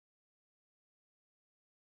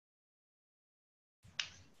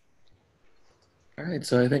All right,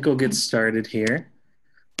 so I think we'll get started here.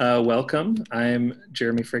 Welcome. I'm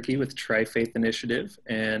Jeremy Fricke with Tri-Faith Initiative,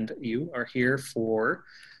 and you are here for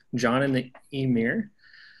John and the Emir,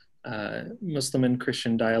 Muslim and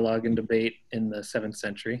Christian dialogue and debate in the 7th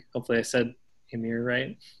century. Hopefully I said Emir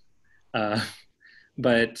right. Uh,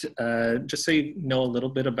 but just so you know a little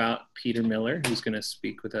bit about Peter Miller, who's going to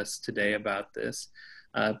speak with us today about this.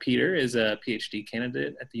 Peter is a PhD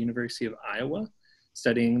candidate at the University of Iowa,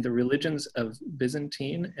 studying the religions of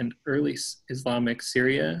Byzantine and early Islamic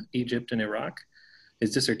Syria, Egypt, and Iraq.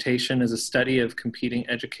 His dissertation is a study of competing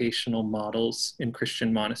educational models in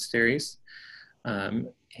Christian monasteries.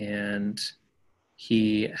 And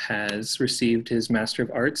he has received his Master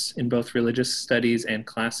of Arts in both religious studies and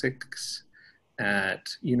classics at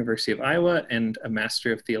University of Iowa and a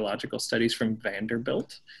Master of Theological Studies from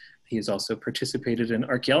Vanderbilt. He has also participated in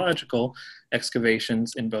archaeological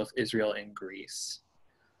excavations in both Israel and Greece.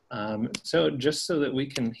 So just so that we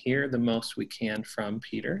can hear the most we can from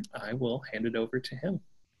Peter, I will hand it over to him.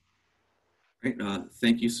 Great.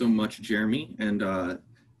 Thank you so much, Jeremy, and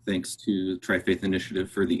thanks to Tri-Faith Initiative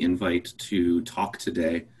for the invite to talk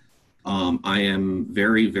today. I am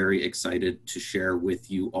very, very excited to share with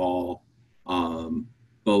you all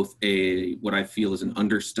both what I feel is an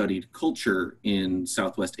understudied culture in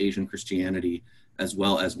Southwest Asian Christianity, as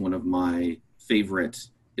well as one of my favorite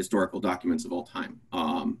historical documents of all time.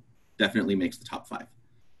 Definitely makes the top 5.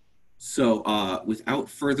 So without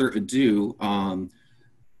further ado,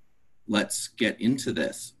 let's get into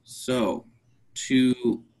this. So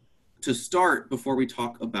to start, before we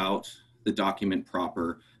talk about the document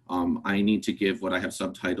proper, I need to give what I have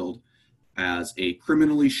subtitled as a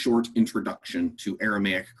criminally short introduction to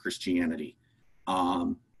Aramaic Christianity.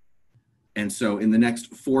 And so in the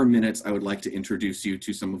next 4 minutes, I would like to introduce you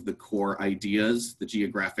to some of the core ideas, the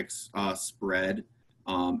geographic spread,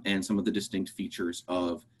 and some of the distinct features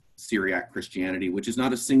of Syriac Christianity, which is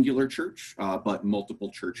not a singular church, but multiple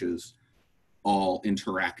churches all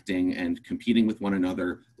interacting and competing with one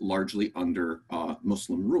another, largely under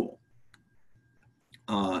Muslim rule.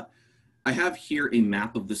 I have here a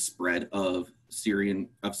map of the spread of Syrian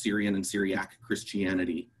and Syriac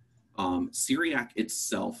Christianity. Syriac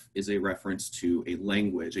itself is a reference to a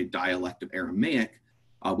language, a dialect of Aramaic,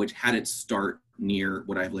 which had its start near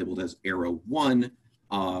what I've labeled as Era 1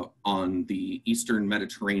 on the Eastern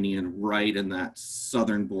Mediterranean, right in that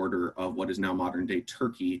southern border of what is now modern-day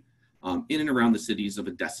Turkey, in and around the cities of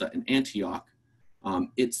Edessa and Antioch.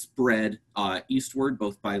 It spread eastward,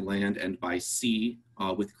 both by land and by sea,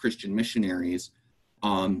 with Christian missionaries,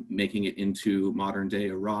 making it into modern-day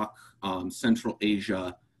Iraq, Central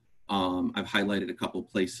Asia. I've highlighted a couple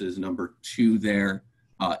places. Number 2 there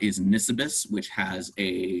is Nisibis, which has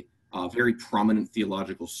a very prominent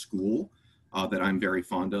theological school that I'm very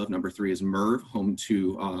fond of. Number 3 is Merv, home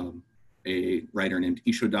to a writer named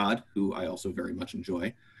Ishodad, who I also very much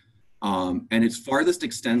enjoy. And its farthest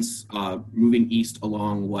extents moving east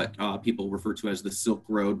along what people refer to as the Silk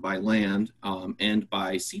Road by land and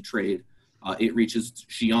by sea trade. It reaches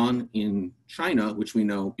Xi'an in China, which we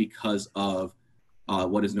know because of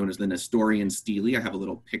what is known as the Nestorian stele. I have a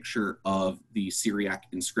little picture of the Syriac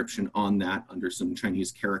inscription on that under some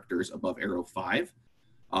Chinese characters above arrow 5,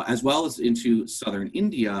 as well as into southern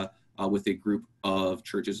India with a group of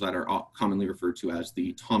churches that are commonly referred to as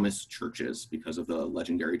the Thomas churches because of the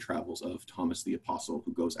legendary travels of Thomas the Apostle,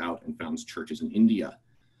 who goes out and founds churches in India.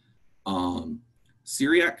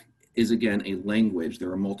 Syriac is, again, a language. There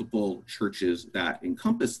are multiple churches that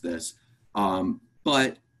encompass this,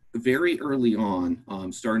 but very early on,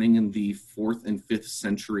 starting in the 4th and 5th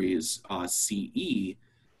centuries CE,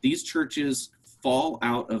 these churches fall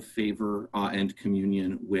out of favor and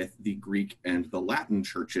communion with the Greek and the Latin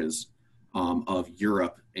churches of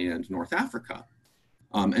Europe and North Africa.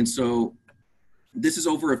 And so this is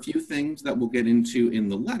over a few things that we'll get into in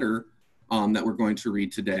the letter that we're going to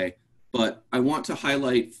read today, but I want to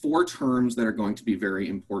highlight 4 terms that are going to be very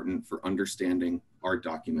important for understanding our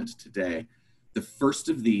document today. The first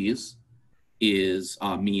of these is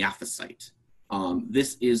miaphysite.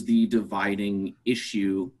 This is the dividing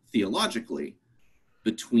issue theologically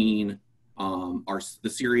between the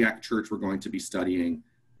Syriac church we're going to be studying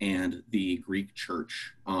and the Greek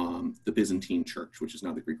church, the Byzantine church, which is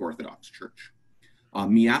now the Greek Orthodox church.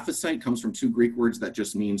 Miaphysite comes from 2 Greek words that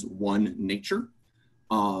just means one nature.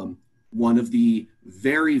 One of the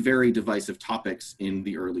very, very divisive topics in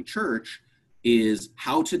the early church is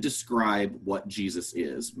how to describe what Jesus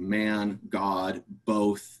is, man, God,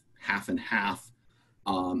 both, half and half.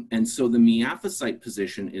 And so the miaphysite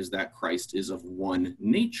position is that Christ is of one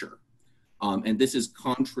nature. And this is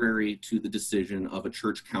contrary to the decision of a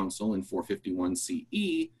church council in 451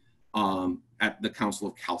 CE at the Council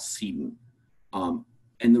of Chalcedon.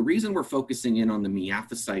 And the reason we're focusing in on the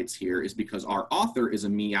Miaphysites here is because our author is a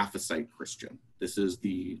Miaphysite Christian. This is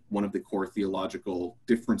one of the core theological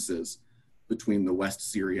differences between the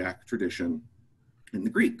West Syriac tradition and the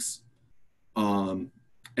Greeks.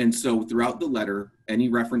 And so throughout the letter, any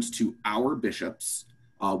reference to our bishops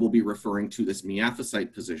will be referring to this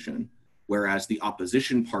Miaphysite position, whereas the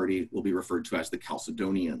opposition party will be referred to as the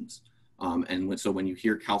Chalcedonians. So when you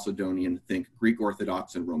hear Chalcedonian, think Greek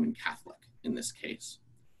Orthodox and Roman Catholic in this case.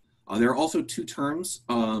 There are also two terms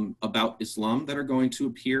about Islam that are going to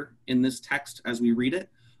appear in this text as we read it.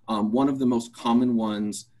 One of the most common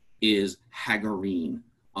ones is Hagarine.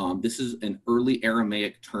 This is an early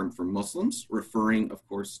Aramaic term for Muslims, referring, of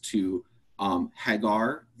course, to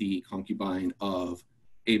Hagar, the concubine of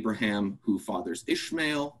Abraham, who fathers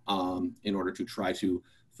Ishmael, in order to try to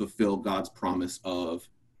fulfill God's promise of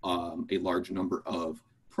a large number of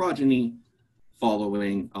progeny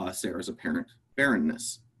following Sarah's apparent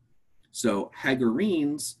barrenness. So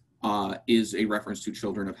Hagarines is a reference to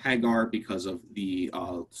children of Hagar because of the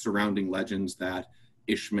surrounding legends that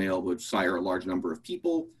Ishmael would sire a large number of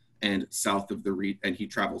people, and and he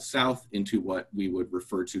travels south into what we would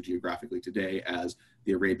refer to geographically today as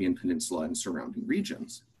the Arabian Peninsula and surrounding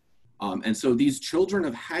regions. And so these children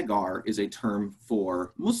of Hagar is a term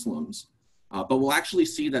for Muslims, but we'll actually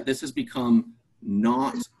see that this has become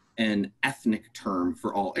not an ethnic term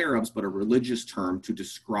for all Arabs, but a religious term to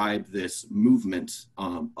describe this movement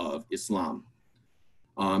of Islam.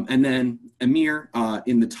 And then Emir,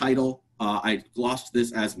 in the title, I glossed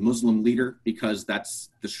this as Muslim leader because that's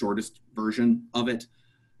the shortest version of it.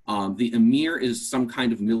 The Emir is some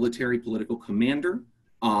kind of military political commander.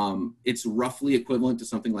 It's roughly equivalent to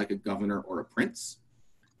something like a governor or a prince.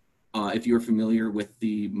 If you're familiar with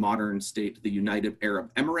the modern state, the United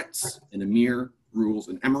Arab Emirates, an Emir rules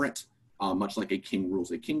an emirate, much like a king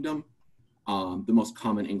rules a kingdom. The most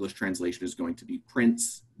common English translation is going to be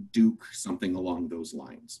prince, duke, something along those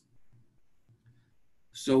lines.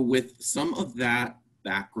 So with some of that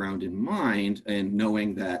background in mind, and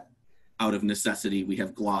knowing that out of necessity we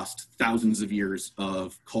have glossed thousands of years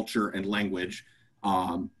of culture and language,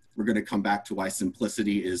 we're going to come back to why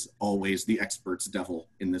simplicity is always the expert's devil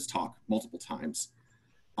in this talk multiple times.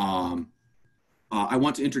 I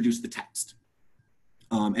want to introduce the text.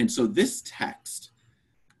 And so this text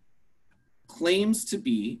claims to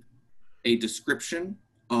be a description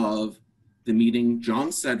of the meeting John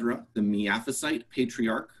Cedra, the Miaphysite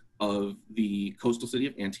patriarch of the coastal city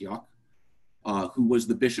of Antioch, who was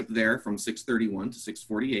the bishop there from 631 to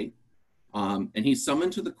 648. And he's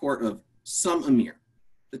summoned to the court of some Emir.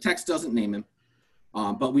 The text doesn't name him,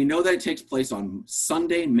 but we know that it takes place on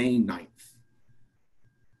Sunday, May 9th,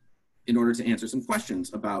 in order to answer some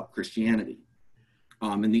questions about Christianity.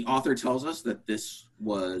 And the author tells us that this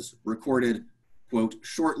was recorded, quote,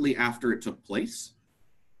 shortly after it took place.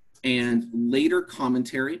 And later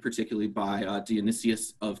commentary, particularly by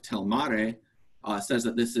Dionysius of Tel Mare, says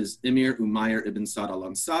that this is Emir Umayr ibn Sa'd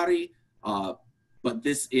al-Ansari, but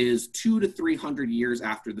this is 200 to 300 years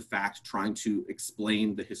after the fact, trying to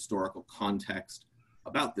explain the historical context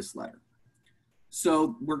about this letter.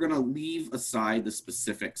 So we're going to leave aside the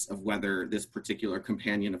specifics of whether this particular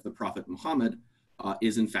companion of the Prophet Muhammad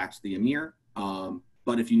is in fact the Emir,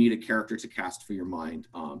 but if you need a character to cast for your mind,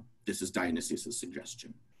 this is Dionysius'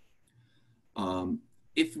 suggestion.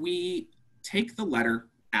 If we take the letter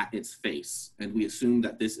at its face and we assume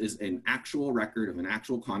that this is an actual record of an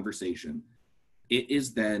actual conversation, it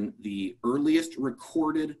is then the earliest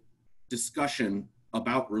recorded discussion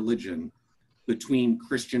about religion between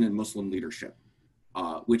Christian and Muslim leadership,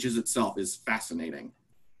 which itself is fascinating.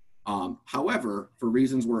 However, for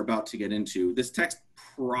reasons we're about to get into, this text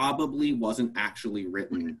probably wasn't actually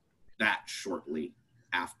written that shortly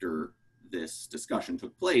after this discussion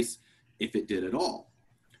took place, if it did at all.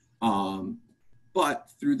 But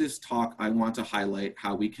through this talk, I want to highlight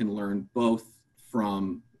how we can learn both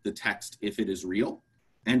from the text if it is real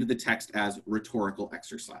and the text as rhetorical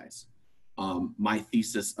exercise. My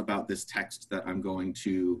thesis about this text that I'm going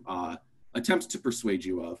to attempt to persuade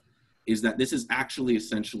you of is that this is actually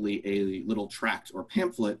essentially a little tract or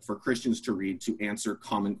pamphlet for Christians to read to answer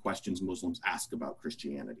common questions Muslims ask about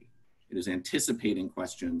Christianity. It is anticipating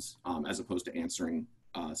questions as opposed to answering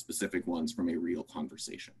specific ones from a real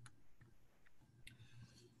conversation.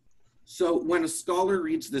 So when a scholar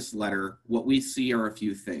reads this letter, what we see are a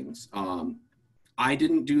few things. I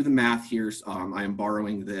didn't do the math here. I am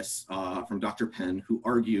borrowing this from Dr. Penn, who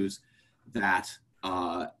argues that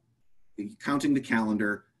counting the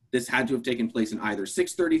calendar, this had to have taken place in either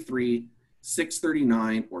 633,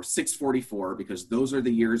 639, or 644, because those are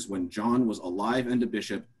the years when John was alive and a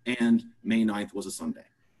bishop, and May 9th was a Sunday.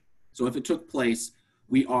 So if it took place,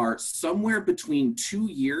 we are somewhere between 2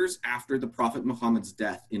 years after the Prophet Muhammad's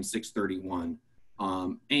death in 631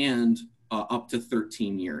 and up to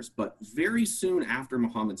 13 years. But very soon after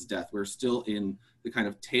Muhammad's death, we're still in the kind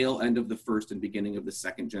of tail end of the first and beginning of the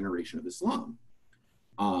second generation of Islam.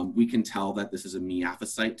 We can tell that this is a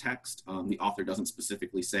Miaphysite text. The author doesn't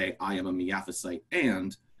specifically say, I am a Miaphysite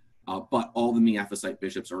but all the Miaphysite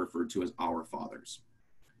bishops are referred to as our fathers.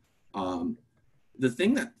 The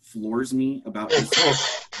thing that floors me about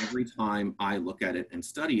this every time I look at it and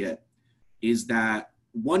study it is that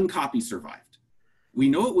one copy survived. We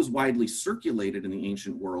know it was widely circulated in the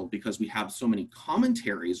ancient world because we have so many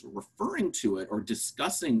commentaries referring to it or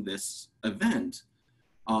discussing this event,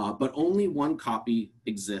 but only one copy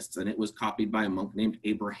exists, and it was copied by a monk named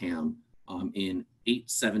Abraham in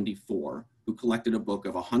 874, who collected a book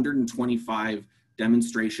of 125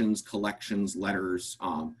 demonstrations, collections, letters,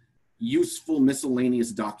 useful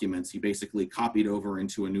miscellaneous documents. He basically copied over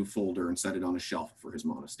into a new folder and set it on a shelf for his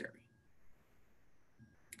monastery.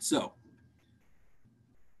 So,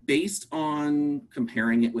 based on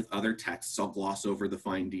comparing it with other texts, I'll gloss over the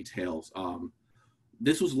fine details.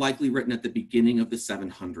 This was likely written at the beginning of the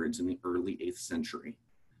 700s in the early 8th century.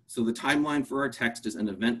 So the timeline for our text is an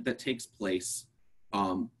event that takes place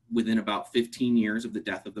within about 15 years of the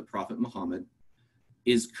death of the Prophet Muhammad,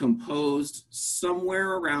 is composed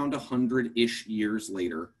somewhere around 100-ish years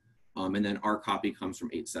later, and then our copy comes from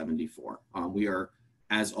 874. We are,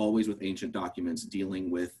 as always with ancient documents, dealing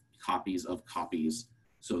with copies of copies.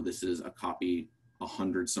 So this is a copy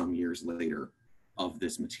 100-some years later of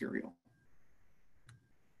this material.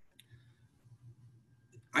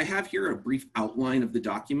 I have here a brief outline of the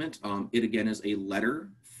document. It again is a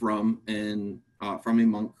letter from a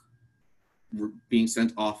monk being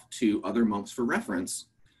sent off to other monks for reference.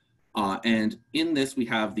 And in this, we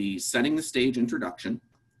have the setting the stage introduction.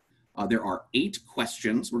 There are 8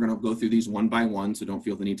 questions. We're going to go through these one by one, so don't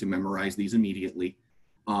feel the need to memorize these immediately.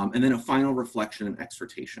 And then a final reflection and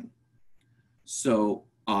exhortation. So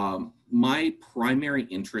my primary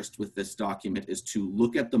interest with this document is to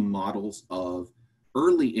look at the models of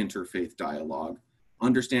early interfaith dialogue,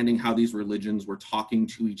 understanding how these religions were talking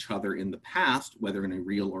to each other in the past, whether in a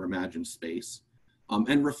real or imagined space,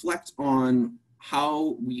 and reflect on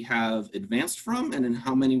how we have advanced from and in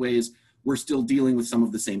how many ways we're still dealing with some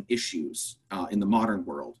of the same issues in the modern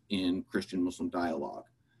world in Christian-Muslim dialogue.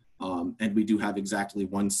 And we do have exactly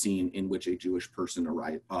one scene in which a Jewish person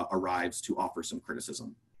arrives to offer some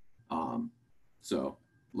criticism. So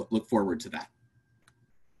look forward to that.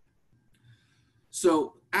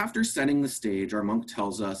 So after setting the stage, our monk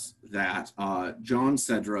tells us that John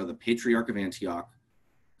Cedra, the Patriarch of Antioch,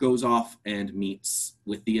 goes off and meets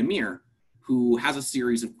with the Emir, who has a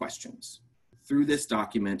series of questions. Through this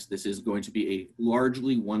document, this is going to be a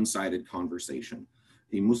largely one-sided conversation.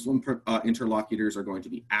 The Muslim interlocutors are going to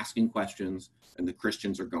be asking questions, and the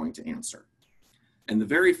Christians are going to answer. And the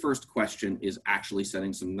very first question is actually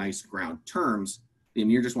setting some nice ground terms. The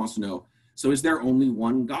Emir just wants to know, so is there only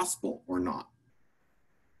one gospel or not?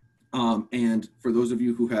 And for those of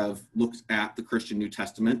you who have looked at the Christian New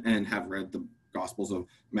Testament and have read the Gospels of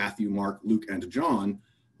Matthew, Mark, Luke, and John,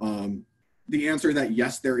 the answer that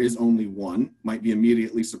yes, there is only one might be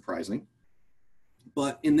immediately surprising.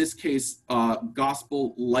 But in this case,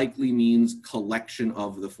 gospel likely means collection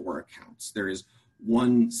of the 4 accounts. There is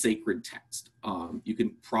one sacred text. You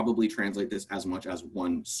can probably translate this as much as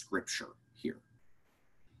one scripture here.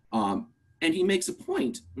 And he makes a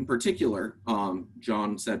point in particular,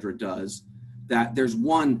 John Cedra does, that there's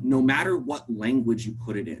one, no matter what language you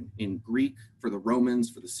put it in Greek for the Romans,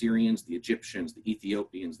 for the Syrians, the Egyptians, the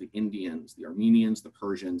Ethiopians, the Indians, the Armenians, the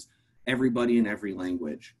Persians, everybody in every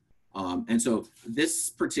language. And so this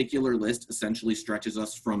particular list essentially stretches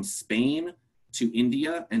us from Spain to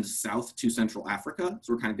India and south to Central Africa.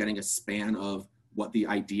 So we're kind of getting a span of what the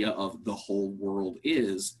idea of the whole world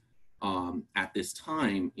is at this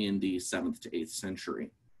time in the 7th to 8th century.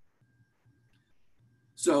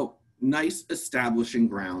 So nice establishing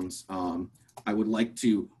grounds. I would like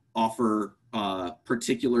to offer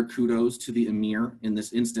particular kudos to the Emir in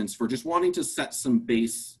this instance for just wanting to set some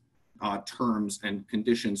base terms and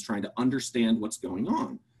conditions, trying to understand what's going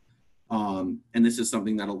on. And this is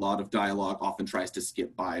something that a lot of dialogue often tries to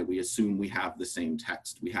skip by. We assume we have the same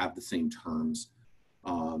text, we have the same terms.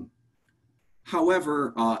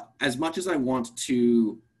 However, as much as I want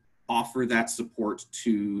to offer that support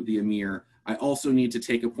to the Emir, I also need to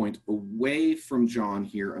take a point away from John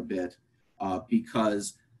here a bit,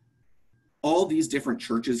 because all these different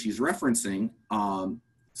churches he's referencing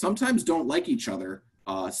sometimes don't like each other,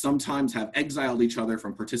 sometimes have exiled each other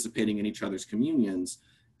from participating in each other's communions,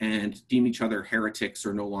 and deem each other heretics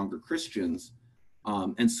or no longer Christians.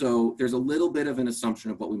 And so there's a little bit of an assumption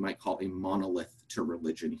of what we might call a monolith to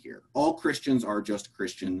religion here. All Christians are just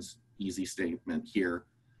Christians, easy statement here,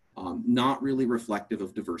 not really reflective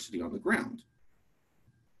of diversity on the ground.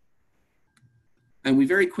 And we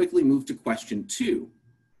very quickly move to question 2,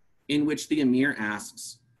 in which the Emir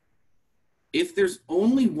asks, if there's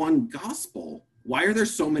only one gospel, why are there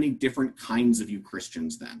so many different kinds of you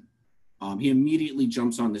Christians then? He immediately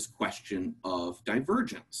jumps on this question of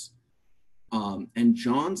divergence. And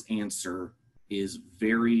John's answer is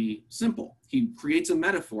very simple. He creates a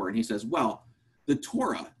metaphor and he says, well, the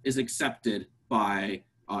Torah is accepted by,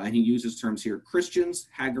 and he uses terms here, Christians,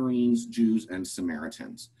 Hagarenes, Jews, and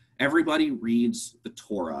Samaritans. Everybody reads the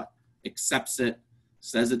Torah, accepts it,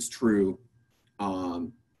 says it's true,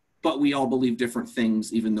 but we all believe different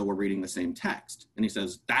things even though we're reading the same text. And he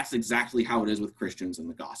says, that's exactly how it is with Christians and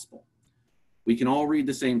the gospel. We can all read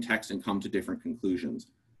the same text and come to different conclusions.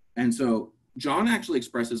 And so John actually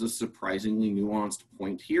expresses a surprisingly nuanced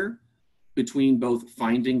point here between both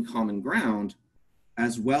finding common ground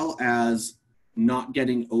as well as not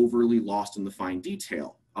getting overly lost in the fine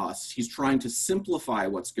detail. He's trying to simplify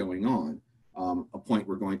what's going on, a point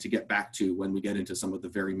we're going to get back to when we get into some of the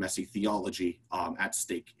very messy theology at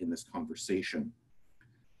stake in this conversation.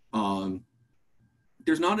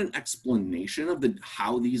 There's not an explanation of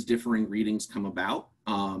how these differing readings come about,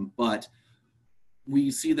 but we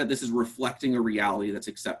see that this is reflecting a reality that's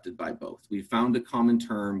accepted by both. We found a common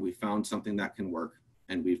term, we found something that can work,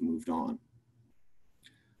 and we've moved on.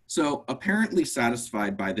 So apparently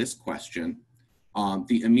satisfied by this question,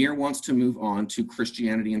 the Emir wants to move on to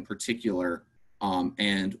Christianity in particular,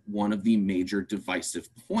 and one of the major divisive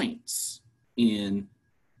points in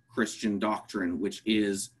Christian doctrine, which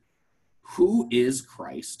is, who is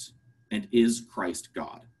Christ and is Christ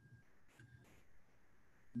God?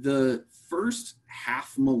 The first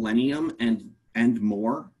half millennium and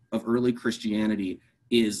more of early Christianity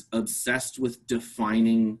is obsessed with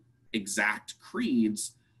defining exact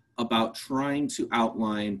creeds about trying to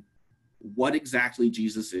outline what exactly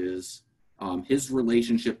Jesus is, his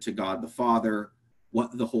relationship to God the Father,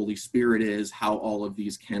 what the Holy Spirit is, how all of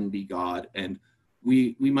these can be God. And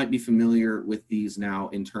we might be familiar with these now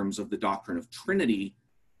in terms of the doctrine of Trinity,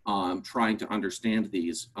 trying to understand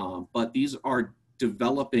these, but these are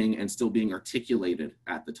developing and still being articulated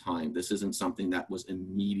at the time. This isn't something that was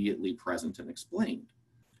immediately present and explained.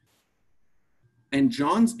 And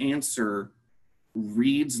John's answer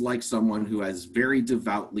reads like someone who has very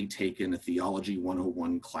devoutly taken a Theology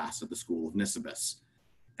 101 class at the School of Nisibis.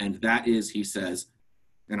 And that is, he says,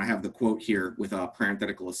 and I have the quote here with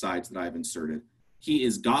parenthetical asides that I've inserted, he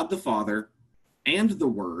is God the Father and the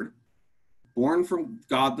Word, born from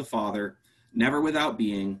God the Father, never without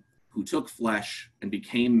being, who took flesh and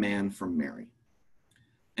became man from Mary.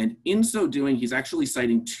 And in so doing, he's actually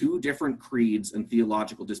citing 2 different creeds and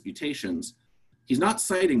theological disputations. He's not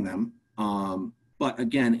citing them, but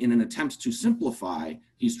again, in an attempt to simplify,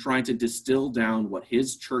 he's trying to distill down what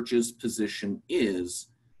his church's position is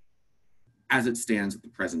as it stands at the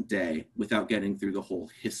present day without getting through the whole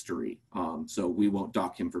history. So we won't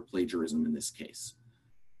dock him for plagiarism in this case.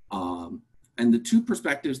 And the 2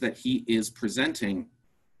 perspectives that he is presenting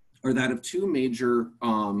are that of 2 major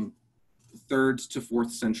 3rd to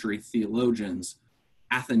 4th century theologians,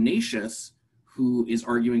 Athanasius, who is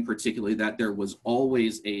arguing particularly that there was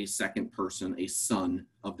always a second person, a son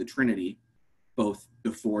of the Trinity, both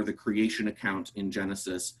before the creation account in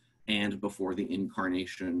Genesis and before the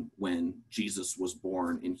incarnation when Jesus was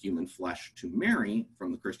born in human flesh to Mary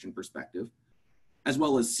from the Christian perspective, as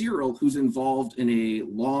well as Cyril, who's involved in a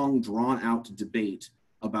long drawn-out debate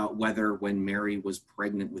about whether when Mary was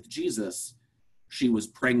pregnant with Jesus, she was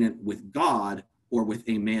pregnant with God or with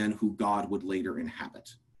a man who God would later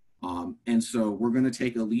inhabit. And so we're going to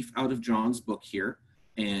take a leaf out of John's book here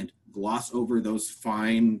and gloss over those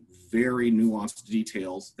fine, very nuanced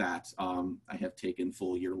details that I have taken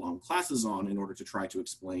full year-long classes on in order to try to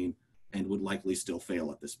explain and would likely still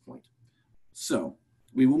fail at this point. So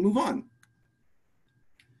we will move on.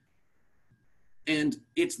 And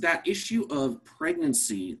it's that issue of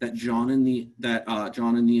pregnancy that John and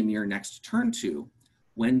the Emir next turn to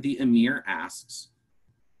when the Emir asks,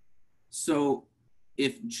 so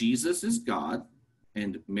if Jesus is God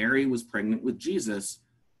and Mary was pregnant with Jesus,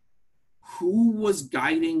 who was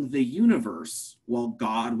guiding the universe while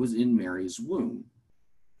God was in Mary's womb?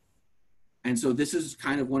 And so this is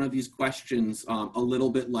kind of one of these questions, a little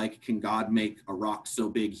bit like, can God make a rock so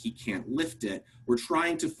big he can't lift it? We're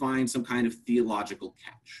trying to find some kind of theological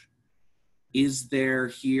catch. Is there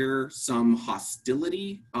here some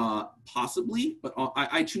hostility? Possibly, but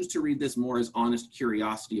I choose to read this more as honest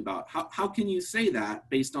curiosity about how can you say that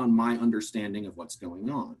based on my understanding of what's going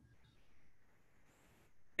on?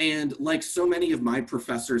 And like so many of my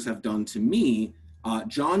professors have done to me,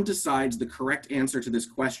 John decides the correct answer to this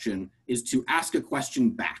question is to ask a question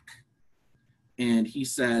back. And he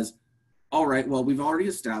says, all right, well, we've already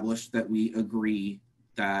established that we agree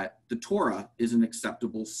that the Torah is an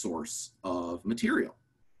acceptable source of material.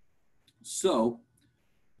 So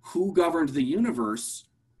who governed the universe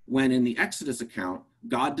when in the Exodus account,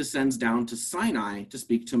 God descends down to Sinai to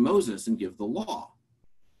speak to Moses and give the law?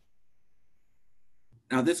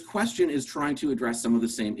 Now, this question is trying to address some of the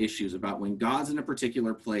same issues about when God's in a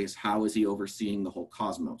particular place, how is he overseeing the whole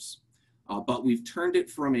cosmos? But we've turned it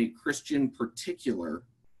from a Christian particular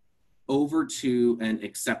over to an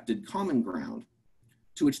accepted common ground,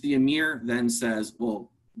 to which the Emir then says,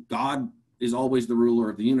 well, God is always the ruler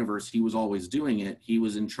of the universe. He was always doing it. He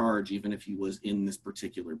was in charge, even if he was in this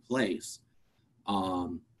particular place.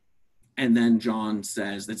 And then John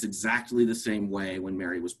says that's exactly the same way when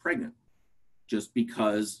Mary was pregnant. Just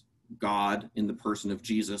because God in the person of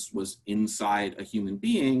Jesus was inside a human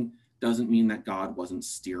being doesn't mean that God wasn't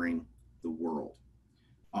steering the world.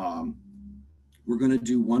 We're going to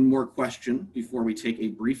do one more question before we take a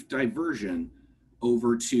brief diversion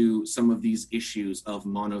over to some of these issues of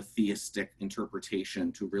monotheistic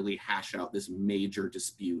interpretation to really hash out this major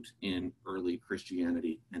dispute in early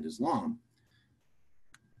Christianity and Islam.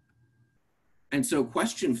 And so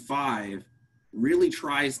question 5 really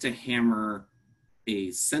tries to hammer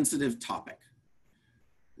a sensitive topic.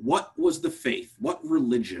 What was the faith? What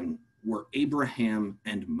religion were Abraham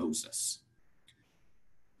and Moses?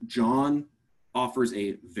 John offers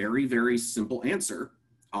a very, very simple answer.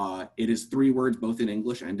 It is 3 words, both in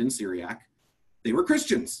English and in Syriac. They were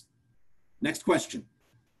Christians. Next question.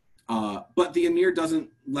 But the Emir doesn't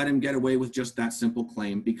let him get away with just that simple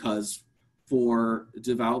claim, because for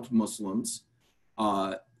devout Muslims,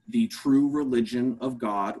 the true religion of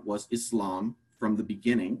God was Islam from the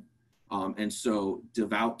beginning. And so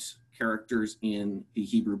devout characters in the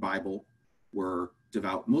Hebrew Bible were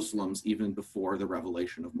devout Muslims even before the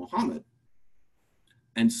revelation of Muhammad.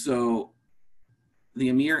 And so the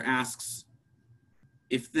Emir asks,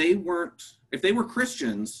 if they were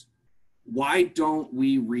Christians, why don't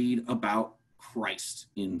we read about Christ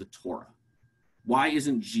in the Torah? Why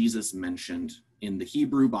isn't Jesus mentioned in the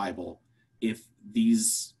Hebrew Bible if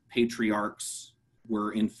these patriarchs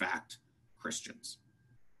were in fact Christians?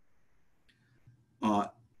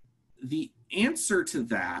 The answer to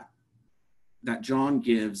that John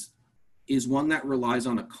gives is one that relies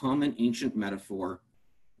on a common ancient metaphor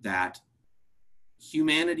that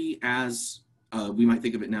humanity, as we might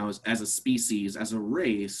think of it now as a species, as a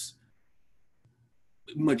race,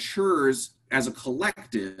 matures as a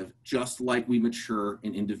collective, just like we mature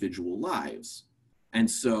in individual lives. And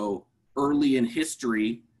so early in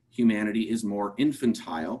history, humanity is more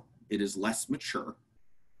infantile. It is less mature.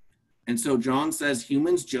 And so John says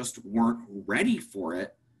humans just weren't ready for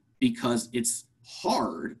it because it's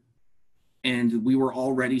hard and we were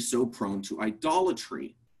already so prone to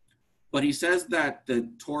idolatry. But he says that the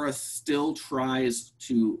Torah still tries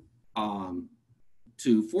to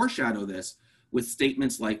foreshadow this with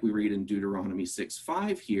statements like we read in Deuteronomy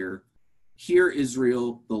 6:5 here. Hear,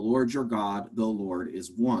 Israel, the Lord your God, the Lord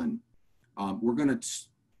is one.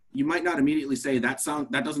 You might not immediately say that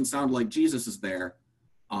doesn't sound like Jesus is there,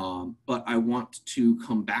 but I want to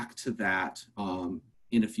come back to that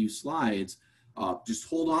in a few slides. Just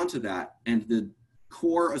hold on to that. And the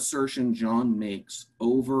core assertion John makes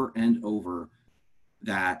over and over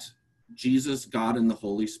that Jesus, God, and the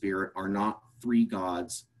Holy Spirit are not 3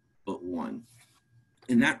 gods, but one.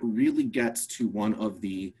 And that really gets to one of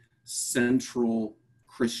the central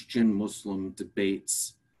Christian-Muslim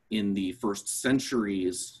debates in the first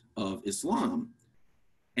centuries of Islam.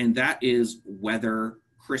 And that is whether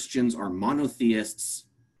Christians are monotheists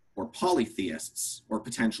or polytheists, or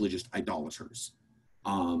potentially just idolaters.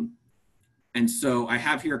 And so I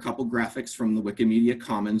have here a couple graphics from the Wikimedia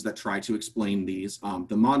Commons that try to explain these.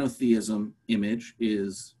 The monotheism image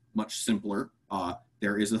is much simpler.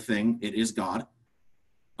 There is a thing, it is God.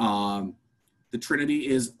 The Trinity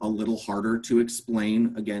is a little harder to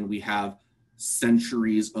explain. Again, we have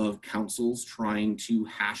centuries of councils trying to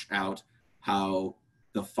hash out how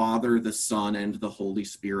the Father, the Son, and the Holy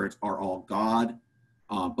Spirit are all God,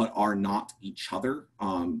 but are not each other.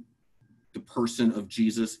 the person of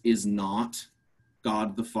Jesus is not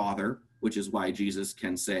God the Father, which is why Jesus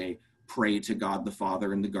can say, pray to God the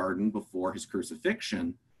Father in the garden before his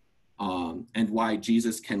crucifixion, and why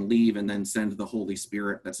Jesus can leave and then send the Holy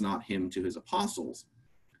Spirit that's not him to his apostles.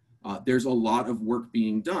 There's a lot of work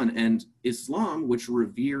being done, and Islam, which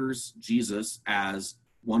reveres Jesus as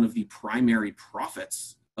one of the primary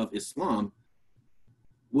prophets of Islam,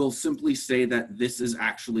 will simply say that this is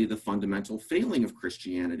actually the fundamental failing of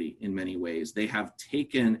Christianity in many ways. They have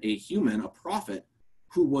taken a human, a prophet,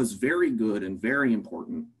 who was very good and very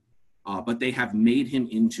important, but they have made him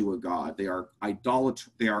into a god. They are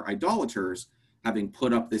idolaters, having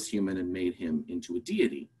put up this human and made him into a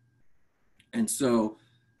deity. And so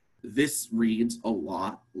this reads a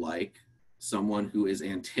lot like someone who is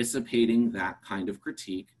anticipating that kind of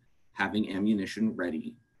critique, having ammunition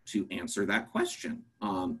ready to answer that question.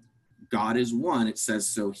 God is one, it says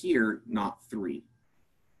so here, not three.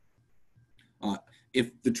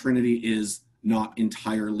 If the Trinity is not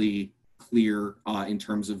entirely clear in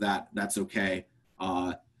terms of that, that's okay.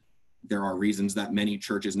 There are reasons that many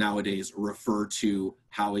churches nowadays refer to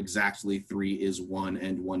how exactly three is one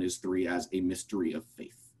and one is three as a mystery of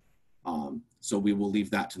faith. So we will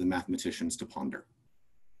leave that to the mathematicians to ponder.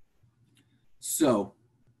 So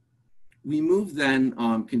we move then,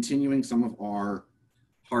 continuing some of our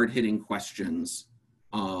hard-hitting questions,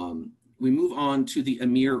 we move on to the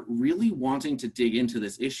Emir really wanting to dig into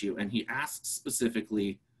this issue, and he asks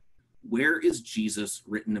specifically, where is Jesus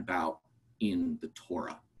written about in the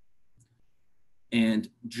Torah? And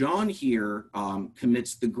John here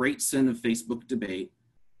commits the great sin of Facebook debate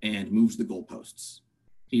and moves the goalposts.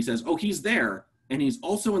 He says, oh, he's there, and he's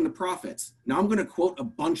also in the prophets. Now I'm going to quote a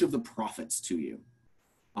bunch of the prophets to you.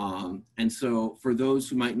 And so for those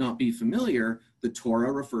who might not be familiar, the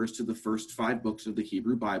Torah refers to the first 5 books of the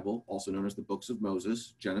Hebrew Bible, also known as the books of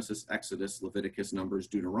Moses: Genesis, Exodus, Leviticus, Numbers,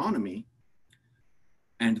 Deuteronomy.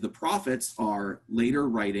 And the prophets are later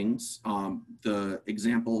writings. The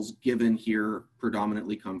examples given here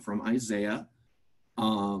predominantly come from Isaiah.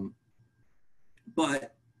 But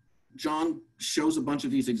John shows a bunch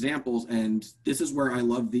of these examples, and this is where I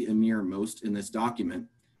love the Emir most in this document.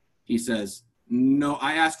 He says, no,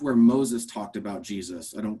 I asked where Moses talked about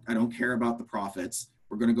Jesus. I don't care about the prophets.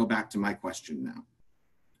 We're going to go back to my question now.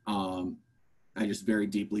 I just very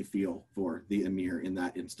deeply feel for the Emir in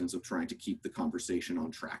that instance of trying to keep the conversation on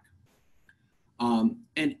track. And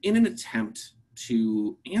in an attempt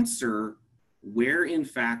to answer where, in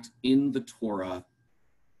fact, in the Torah,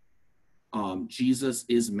 Jesus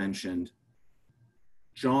is mentioned,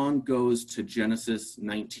 John goes to Genesis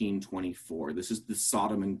 19:24. This is the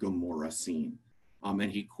Sodom and Gomorrah scene.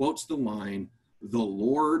 And he quotes the line, "The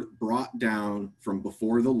Lord brought down from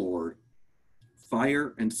before the Lord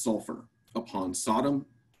fire and sulfur upon Sodom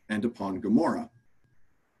and upon Gomorrah."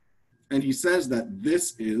 And he says that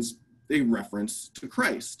this is a reference to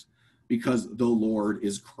Christ, because the Lord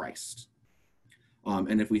is Christ.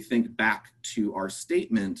 And if we think back to our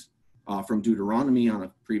statement from Deuteronomy on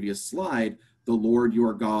a previous slide, the Lord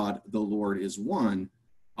your God, the Lord is one,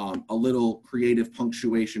 a little creative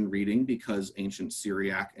punctuation reading, because ancient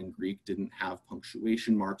Syriac and Greek didn't have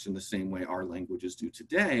punctuation marks in the same way our languages do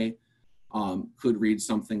today, could read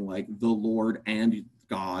something like, the Lord and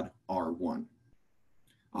God are one.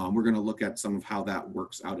 We're going to look at some of how that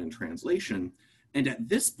works out in translation. And at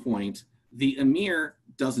this point, the Emir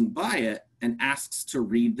doesn't buy it and asks to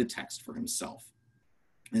read the text for himself.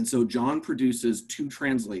 And so John produces 2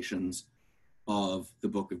 translations of the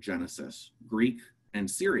book of Genesis, Greek and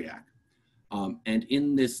Syriac. And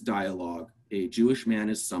in this dialogue, a Jewish man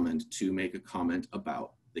is summoned to make a comment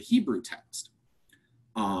about the Hebrew text.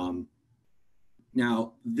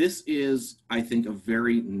 Now, this is, I think, a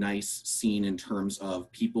very nice scene in terms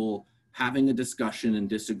of people having a discussion and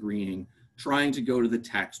disagreeing, trying to go to the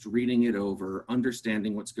text, reading it over,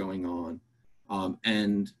 understanding what's going on.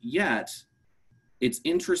 And yet, it's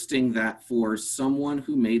interesting that for someone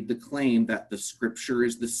who made the claim that the scripture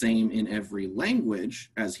is the same in every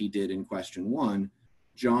language, as he did in question 1,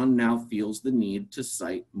 John now feels the need to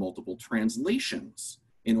cite multiple translations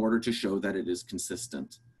in order to show that it is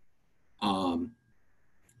consistent.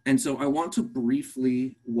 And so I want to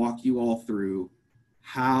briefly walk you all through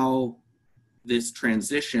how this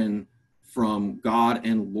transition from God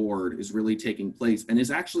and Lord is really taking place, and is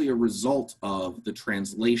actually a result of the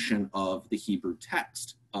translation of the Hebrew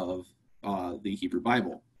text of the Hebrew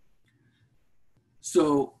Bible.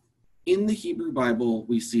 So in the Hebrew Bible,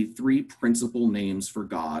 we see 3 principal names for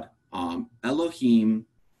God. Elohim,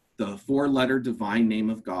 the 4-letter divine name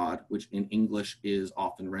of God, which in English is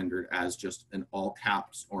often rendered as just an all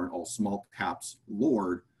caps or an all small caps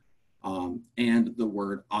Lord. and the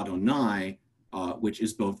word Adonai, which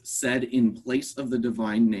is both said in place of the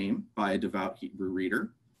divine name by a devout Hebrew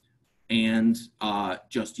reader and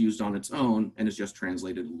just used on its own and is just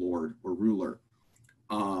translated Lord or ruler.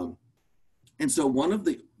 And so one of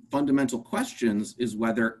the fundamental questions is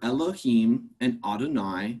whether Elohim and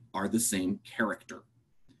Adonai are the same character.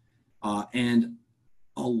 And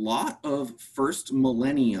a lot of first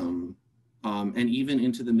millennium and even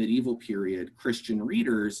into the medieval period, Christian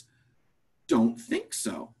readers don't think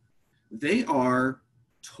so. They are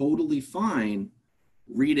totally fine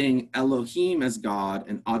reading Elohim as God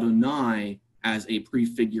and Adonai as a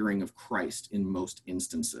prefiguring of Christ in most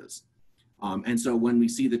instances. And so when we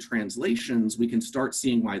see the translations, we can start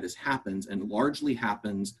seeing why this happens, and largely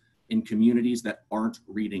happens in communities that aren't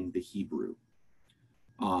reading the Hebrew.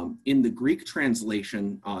 In the Greek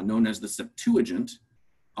translation, known as the Septuagint,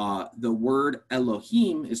 the word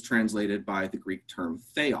Elohim is translated by the Greek term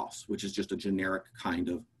theos, which is just a generic kind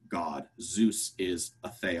of God. Zeus is a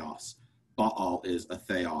theos. Baal is a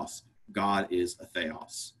theos. God is a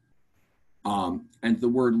theos. And the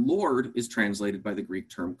word Lord is translated by the Greek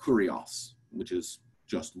term kurios, which is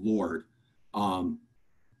just Lord.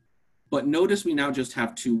 But notice we now just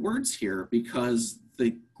have two words here because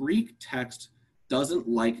the Greek text doesn't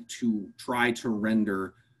like to try to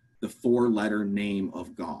render the four-letter name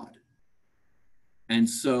of God. And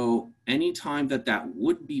so anytime that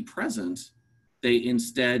would be present, they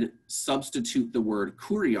instead substitute the word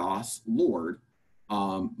kurios, Lord,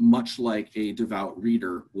 much like a devout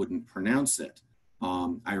reader wouldn't pronounce it.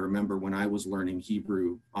 I remember when I was learning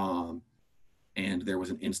Hebrew, and there was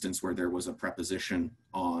an instance where there was a preposition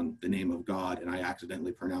on the name of God, and I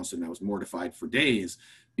accidentally pronounced it, and I was mortified for days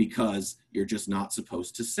because you're just not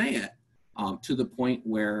supposed to say it, to the point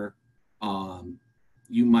where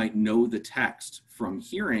you might know the text from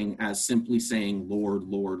hearing as simply saying Lord,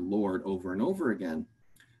 Lord, Lord over and over again,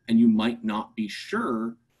 and you might not be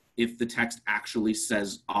sure if the text actually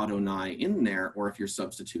says Adonai in there or if you're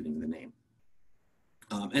substituting the name.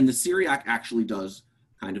 And the Syriac actually does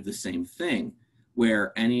kind of the same thing,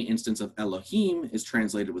 where any instance of Elohim is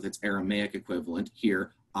translated with its Aramaic equivalent.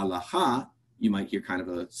 Here, Allah, you might hear kind of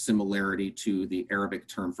a similarity to the Arabic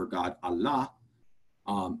term for God, Allah,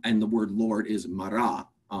 and the word Lord is Mara,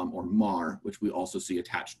 or Mar, which we also see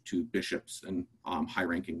attached to bishops and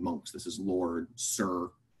high-ranking monks. This is Lord,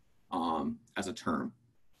 Sir, as a term.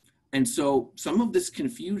 And so some of this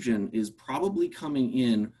confusion is probably coming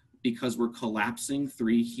in because we're collapsing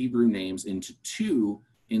three Hebrew names into two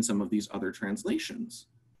in some of these other translations.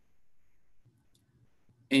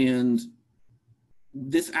 And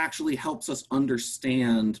this actually helps us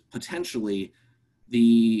understand potentially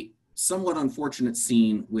the somewhat unfortunate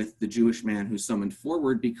scene with the Jewish man who's summoned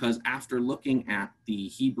forward, because after looking at the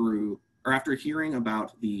Hebrew, or after hearing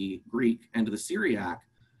about the Greek and the Syriac,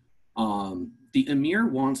 the Emir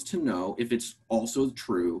wants to know if it's also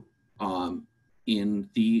true in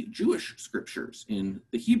the Jewish scriptures, in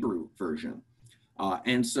the Hebrew version.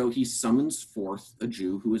 And so he summons forth a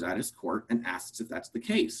Jew who is at his court and asks if that's the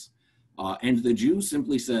case. And the Jew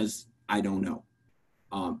simply says, I don't know.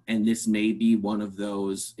 And this may be one of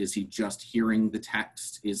those, is he just hearing the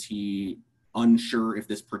text? Is he unsure if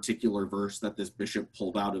this particular verse that this bishop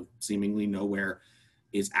pulled out of seemingly nowhere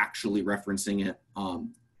is actually referencing it?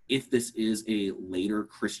 If this is a later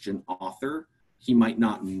Christian author, he might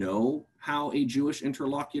not know how a Jewish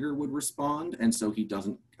interlocutor would respond, and so he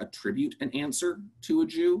doesn't attribute an answer to a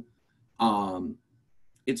Jew.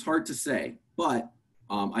 It's hard to say, but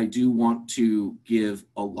I do want to give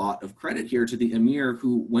a lot of credit here to the Emir,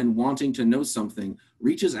 who, when wanting to know something,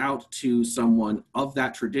 reaches out to someone of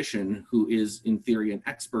that tradition who is, in theory, an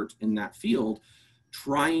expert in that field,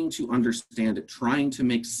 trying to understand it, trying to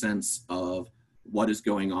make sense of what is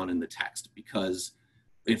going on in the text. Because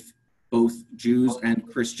if both Jews and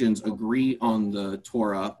Christians agree on the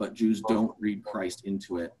Torah, but Jews don't read Christ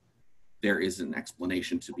into it, there is an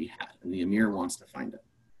explanation to be had, and the Emir wants to find it.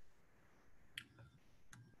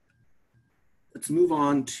 Let's move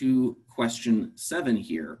on to question 7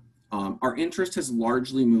 here. Our interest has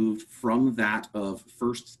largely moved from that of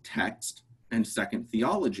first text and second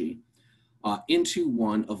theology into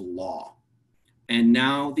one of law. And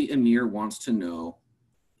now the Emir wants to know,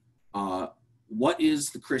 what is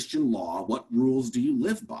the Christian law? What rules do you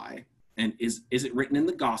live by? And is it written in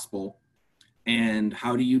the gospel? And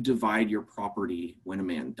how do you divide your property when a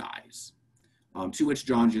man dies? To which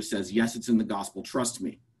John just says, yes, it's in the gospel, trust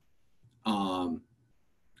me.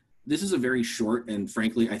 This is a very short and,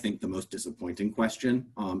 frankly, I think the most disappointing question.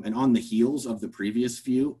 And on the heels of the previous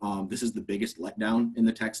few, this is the biggest letdown in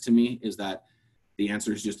the text to me, is that the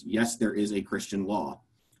answer is just, yes, there is a Christian law.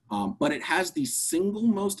 But it has the single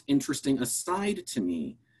most interesting aside to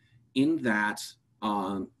me in that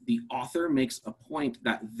the author makes a point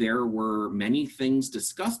that there were many things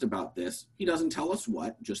discussed about this. He doesn't tell us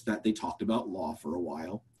what, just that they talked about law for a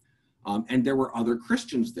while. And there were other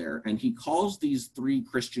Christians there. And he calls these three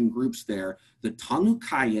Christian groups there the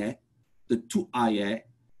Tanukaye, the Tuaye,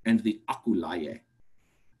 and the Akulaye.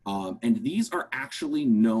 And these are actually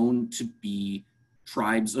known to be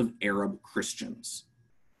tribes of Arab Christians.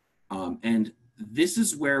 And this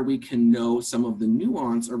is where we can know some of the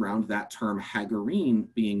nuance around that term Hagarine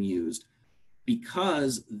being used,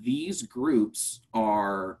 because these groups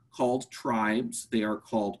are called tribes, they are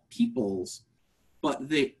called peoples, but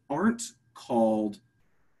they aren't called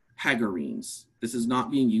Hagarines. This is not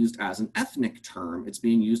being used as an ethnic term. It's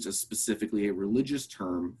being used as specifically a religious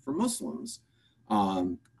term for Muslims.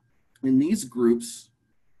 And these groups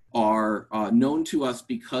are known to us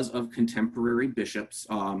because of contemporary bishops.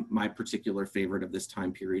 My particular favorite of this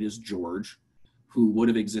time period is George, who would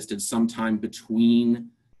have existed sometime between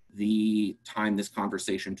the time this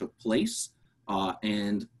conversation took place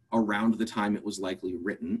and around the time it was likely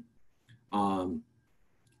written.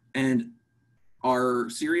 And our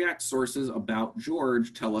Syriac sources about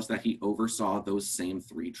George tell us that he oversaw those same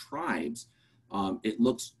three tribes. It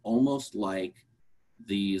looks almost like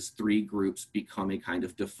these three groups become a kind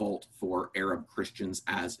of default for Arab Christians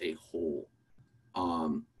as a whole.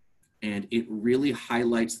 And it really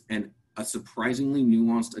highlights a surprisingly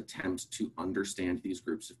nuanced attempt to understand these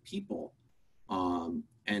groups of people.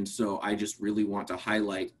 And so I just really want to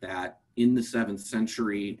highlight that in the 7th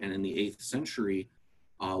century and in the 8th century,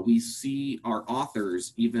 we see our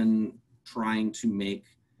authors even trying to make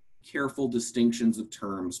careful distinctions of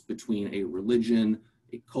terms between a religion,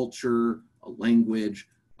 a culture, a language.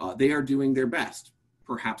 They are doing their best,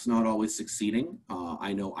 perhaps not always succeeding.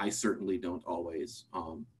 I know I certainly don't always,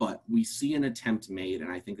 but we see an attempt made,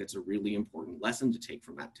 and I think that's a really important lesson to take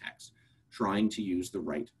from that text, trying to use the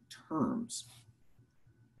right terms.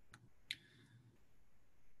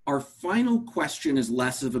 Our final question is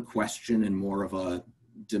less of a question and more of a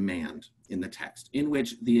demand in the text, in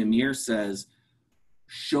which the Emir says,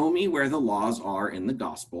 show me where the laws are in the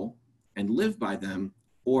gospel and live by them,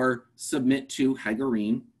 or submit to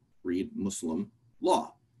Hagarine, read Muslim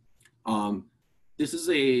law. This is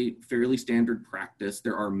a fairly standard practice.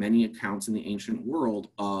 There are many accounts in the ancient world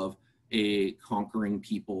of a conquering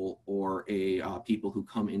people or a people who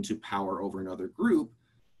come into power over another group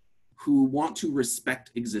who want to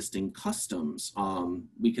respect existing customs.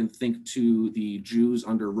 We can think to the Jews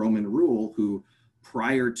under Roman rule who,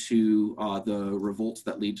 prior to the revolts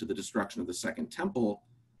that lead to the destruction of the Second Temple,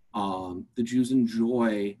 the Jews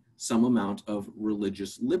enjoy some amount of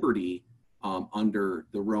religious liberty under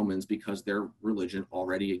the Romans because their religion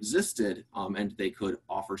already existed, and they could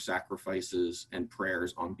offer sacrifices and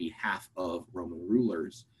prayers on behalf of Roman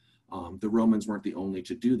rulers. The Romans weren't the only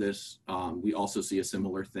to do this. We also see a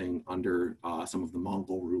similar thing under some of the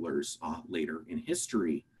Mongol rulers later in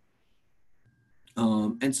history.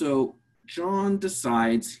 And so John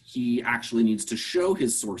decides he actually needs to show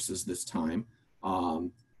his sources this time,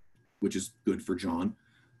 which is good for John.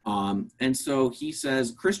 And so he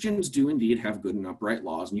says, Christians do indeed have good and upright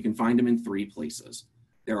laws, and you can find them in three places.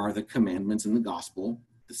 There are the commandments in the gospel,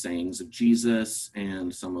 the sayings of Jesus,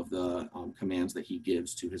 and some of the commands that he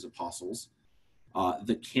gives to his apostles.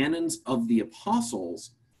 The canons of the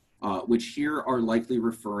apostles, which here are likely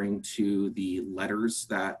referring to the letters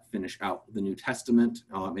that finish out the New Testament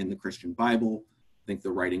in the Christian Bible. I think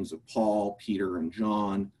the writings of Paul, Peter, and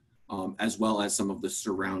John, as well as some of the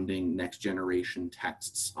surrounding next generation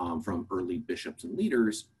texts from early bishops and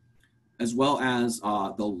leaders, as well as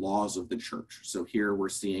the laws of the church. So here we're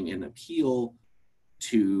seeing an appeal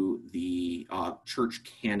to the church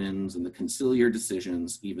canons and the conciliar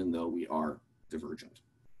decisions, even though we are divergent.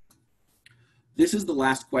 This is the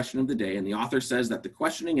last question of the day, and the author says that the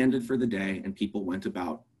questioning ended for the day and people went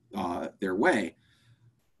about their way.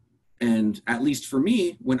 And at least for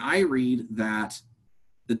me, when I read that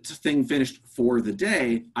the thing finished for the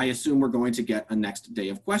day, I assume we're going to get a next day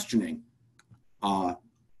of questioning.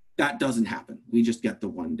 That doesn't happen. We just get the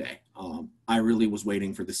one day. I really was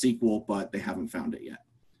waiting for the sequel, but they haven't found it yet.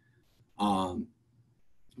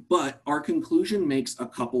 But our conclusion makes a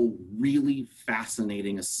couple really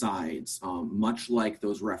fascinating asides, much like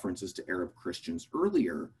those references to Arab Christians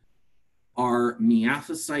earlier. Our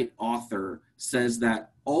Miaphysite author says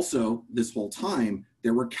that also this whole time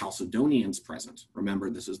there were Chalcedonians present. Remember,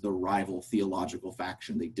 this is the rival theological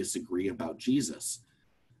faction. They disagree about Jesus.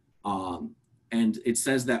 And it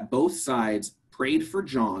says that both sides prayed for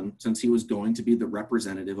John since he was going to be the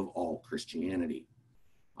representative of all Christianity.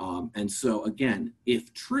 And so again,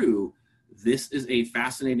 if true, this is a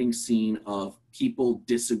fascinating scene of people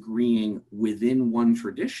disagreeing within one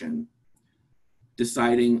tradition,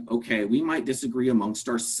 deciding, okay, we might disagree amongst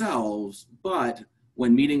ourselves, but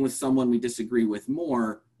when meeting with someone we disagree with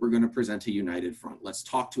more, we're going to present a united front. Let's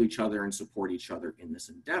talk to each other and support each other in this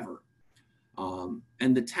endeavor.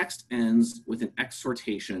 And the text ends with an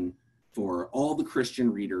exhortation for all the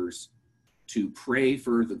Christian readers to pray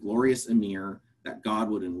for the glorious Emir, that God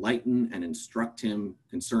would enlighten and instruct him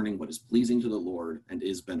concerning what is pleasing to the Lord and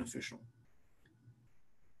is beneficial.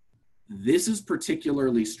 This is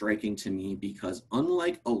particularly striking to me because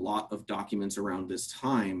unlike a lot of documents around this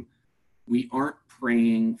time, we aren't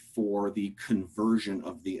praying for the conversion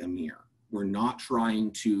of the Emir. We're not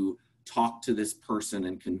trying to talk to this person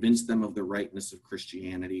and convince them of the rightness of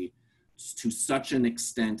Christianity to such an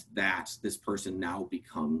extent that this person now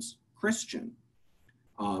becomes Christian.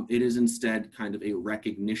 It is instead kind of a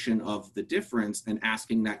recognition of the difference and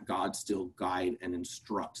asking that God still guide and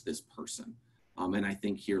instruct this person. And I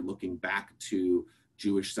think here, looking back to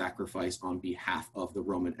Jewish sacrifice on behalf of the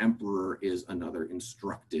Roman emperor is another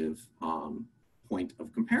instructive point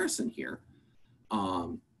of comparison here.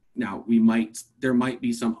 Now, there might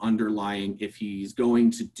be some underlying, if he's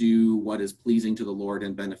going to do what is pleasing to the Lord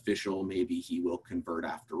and beneficial, maybe he will convert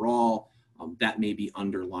after all. That may be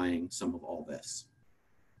underlying some of all this.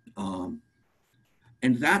 And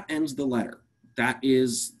that ends the letter. That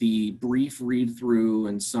is the brief read through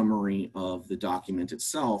and summary of the document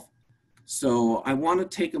itself. So I want to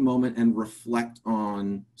take a moment and reflect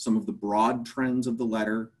on some of the broad trends of the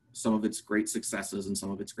letter, some of its great successes and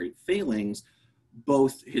some of its great failings,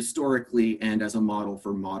 both historically and as a model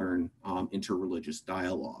for modern interreligious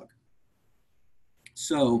dialogue.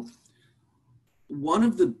 So one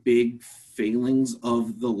of the big failings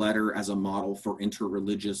of the letter as a model for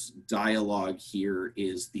interreligious dialogue here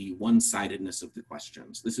is the one-sidedness of the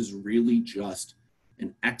questions. This is really just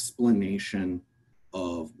an explanation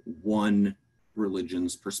of one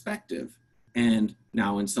religion's perspective. And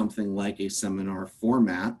now in something like a seminar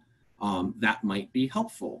format, that might be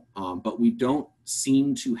helpful, but we don't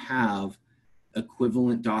seem to have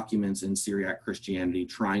equivalent documents in Syriac Christianity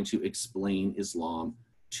trying to explain Islam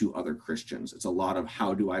to other Christians. It's a lot of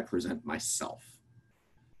how do I present myself?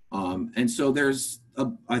 And so there's,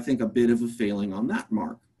 I think, a bit of a failing on that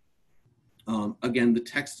mark. Again, the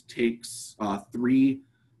text takes 3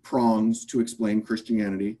 prongs to explain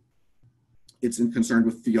Christianity. It's concerned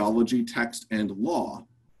with theology, text, and law.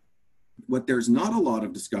 What there's not a lot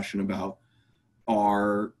of discussion about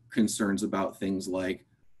are concerns about things like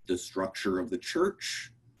the structure of the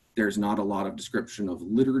church. There's not a lot of description of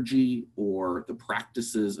liturgy or the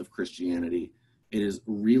practices of Christianity. It is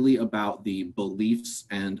really about the beliefs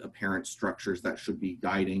and apparent structures that should be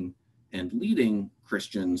guiding and leading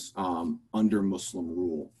Christians under Muslim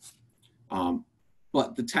rule.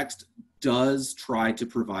 But the text does try to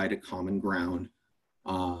provide a common ground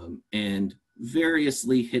and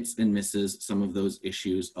variously hits and misses some of those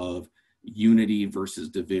issues of unity versus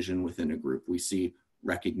division within a group. We see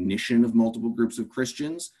recognition of multiple groups of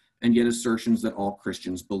Christians, and yet assertions that all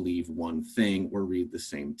Christians believe one thing or read the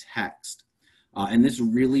same text. And this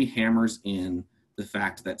really hammers in the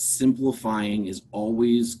fact that simplifying is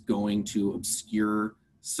always going to obscure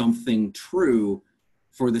something true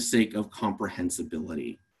for the sake of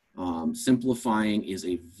comprehensibility. Simplifying is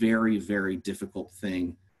a very, very difficult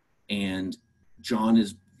thing, and John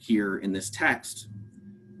is here in this text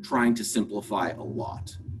trying to simplify a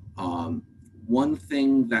lot. One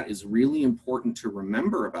thing that is really important to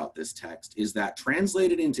remember about this text is that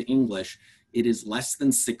translated into English, it is less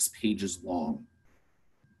than 6 pages long.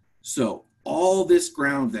 So all this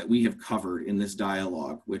ground that we have covered in this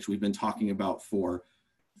dialogue, which we've been talking about for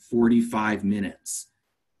 45 minutes,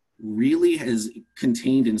 really is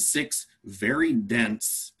contained in 6 very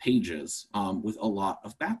dense pages with a lot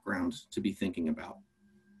of background to be thinking about.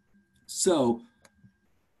 So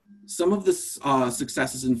some of the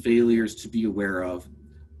successes and failures to be aware of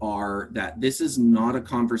are that this is not a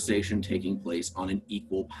conversation taking place on an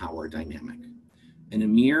equal power dynamic. An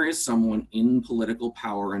emir is someone in political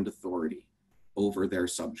power and authority over their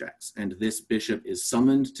subjects, and this bishop is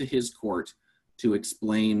summoned to his court to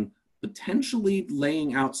explain, potentially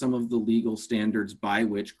laying out some of the legal standards by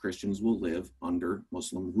which Christians will live under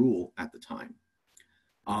Muslim rule at the time.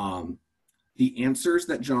 The answers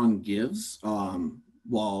that John gives,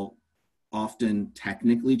 while often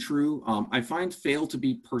technically true, I find fail to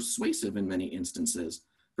be persuasive in many instances,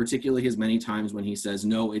 particularly his many times when he says,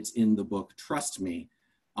 no, it's in the book, trust me,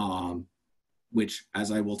 which,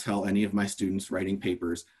 as I will tell any of my students writing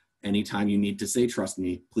papers, anytime you need to say trust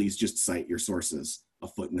me, please just cite your sources. A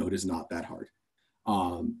footnote is not that hard.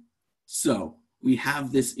 So we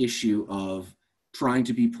have this issue of trying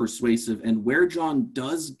to be persuasive, and where John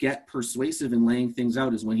does get persuasive in laying things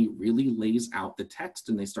out is when he really lays out the text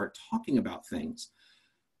and they start talking about things.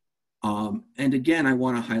 And again, I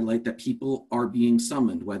want to highlight that people are being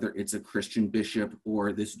summoned, whether it's a Christian bishop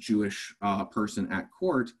or this Jewish person at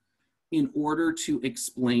court, in order to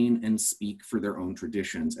explain and speak for their own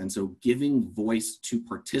traditions. And so giving voice to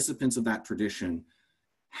participants of that tradition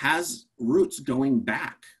has roots going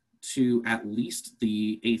back to at least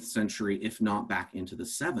the 8th century, if not back into the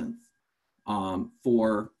 7th,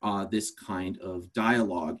 for this kind of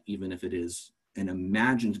dialogue, even if it is an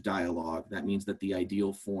imagined dialogue. That means that the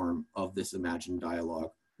ideal form of this imagined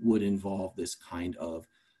dialogue would involve this kind of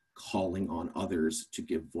calling on others to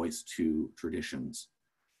give voice to traditions.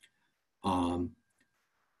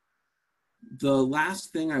 The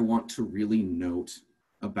last thing I want to really note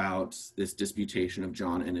about this disputation of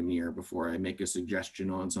John and Emir before I make a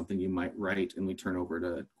suggestion on something you might write and we turn over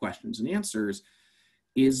to questions and answers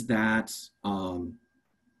is that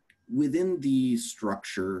within the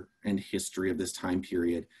structure and history of this time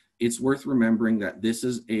period, it's worth remembering that this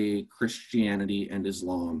is a Christianity and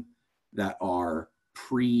Islam that are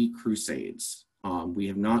pre-Crusades. We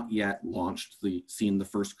have not yet seen the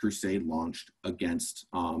first crusade launched against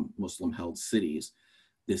Muslim-held cities.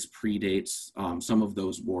 This predates some of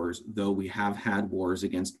those wars, though we have had wars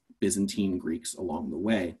against Byzantine Greeks along the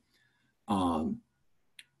way.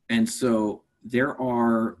 And so there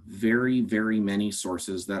are very, very many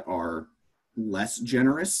sources that are less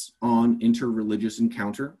generous on interreligious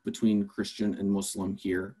encounter between Christian and Muslim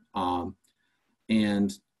here.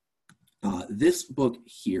 This book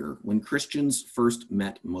here, When Christians First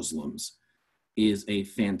Met Muslims, is a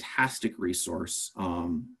fantastic resource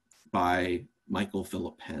by Michael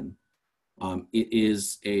Philip Penn. It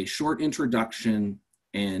is a short introduction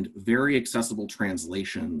and very accessible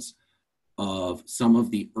translations of some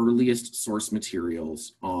of the earliest source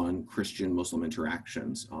materials on Christian-Muslim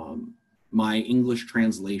interactions. My English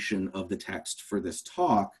translation of the text for this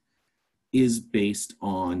talk is based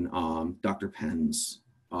on Dr. Penn's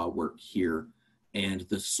work here, and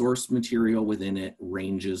the source material within it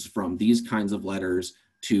ranges from these kinds of letters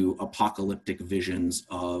to apocalyptic visions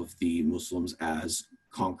of the Muslims as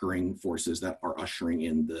conquering forces that are ushering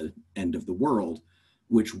in the end of the world,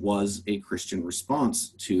 which was a Christian response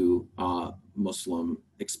to Muslim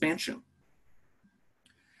expansion.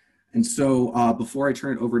 And so before I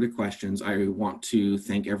turn it over to questions, I want to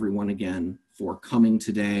thank everyone again for coming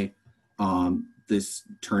today. This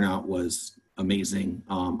turnout was amazing.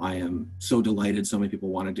 I am so delighted so many people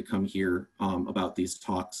wanted to come here about these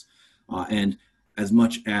talks. And as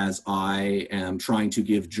much as I am trying to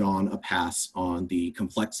give John a pass on the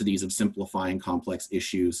complexities of simplifying complex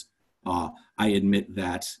issues, I admit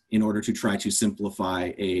that in order to try to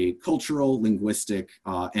simplify a cultural, linguistic,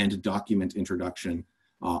 and document introduction,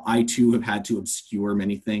 I too have had to obscure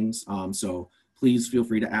many things. So please feel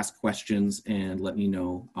free to ask questions and let me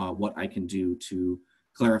know what I can do to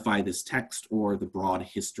clarify this text or the broad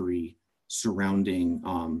history surrounding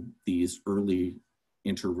these early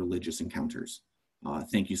interreligious encounters.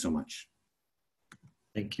 Thank you so much.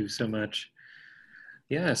 Thank you so much.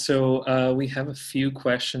 Yeah, so we have a few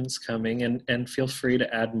questions coming, and feel free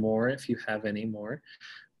to add more if you have any more.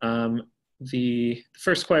 The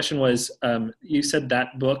first question was, you said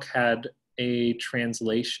that book had a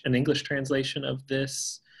translation, an English translation of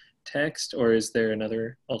this text, or is there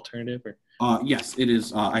another alternative? Or? Yes, it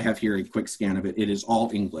is. I have here a quick scan of it. It is all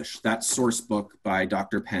English. That source book by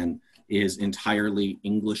Dr. Penn is entirely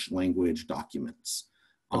English language documents.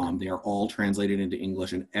 Okay. They are all translated into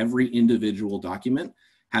English, and every individual document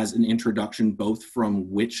has an introduction both from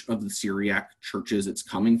which of the Syriac churches it's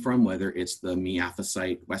coming from, whether it's the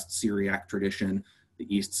Miaphysite West Syriac tradition,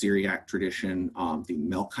 the East Syriac tradition, the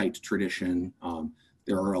Melkite tradition.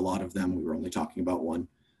 There are a lot of them. We were only talking about one.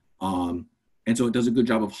 And so it does a good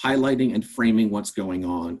job of highlighting and framing what's going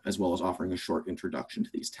on, as well as offering a short introduction to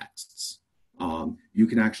these texts. You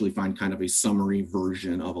can actually find kind of a summary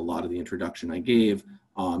version of a lot of the introduction I gave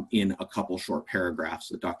in a couple short paragraphs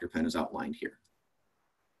that Dr. Penn has outlined here.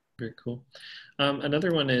 Very cool.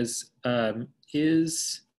 Another one is the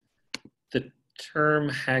term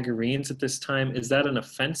Hagarenes at this time, is that an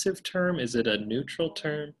offensive term? Is it a neutral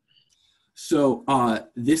term? So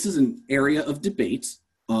this is an area of debate.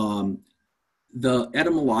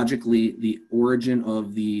 Etymologically, the origin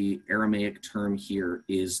of the Aramaic term here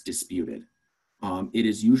is disputed. It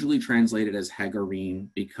is usually translated as Hagarene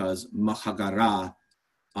because Mahagara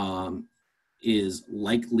is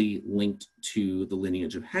likely linked to the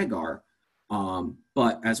lineage of Hagar.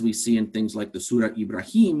 But as we see in things like the Surah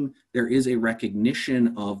Ibrahim, there is a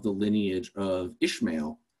recognition of the lineage of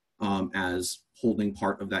Ishmael as holding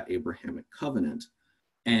part of that Abrahamic covenant.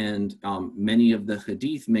 And many of the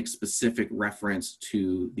hadith make specific reference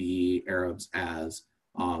to the Arabs as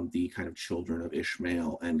the kind of children of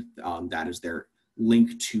Ishmael, and that is their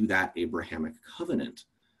link to that Abrahamic covenant.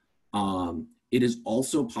 It is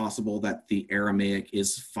also possible that the Aramaic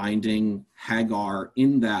is finding Hagar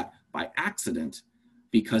in that by accident,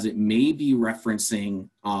 because it may be referencing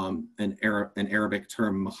an Arabic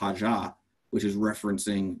term, mahajah, which is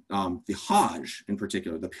referencing the Hajj in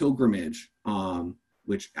particular, the pilgrimage,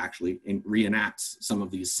 which actually reenacts some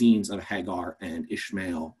of these scenes of Hagar and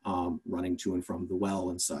Ishmael running to and from the well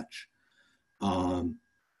and such.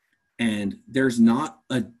 And there's not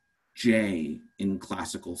a J in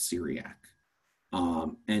classical Syriac.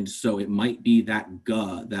 And so it might be that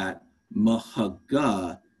ga, that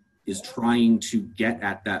mahaga, is trying to get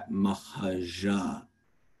at that mahaja.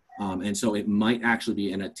 And so it might actually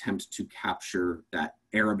be an attempt to capture that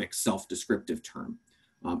Arabic self-descriptive term.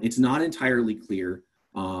 It's not entirely clear,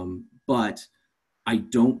 but I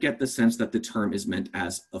don't get the sense that the term is meant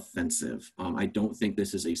as offensive. I don't think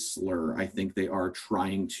this is a slur. I think they are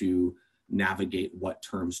trying to navigate what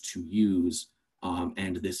terms to use,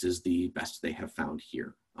 and this is the best they have found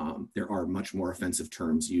here. There are much more offensive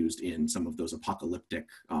terms used in some of those apocalyptic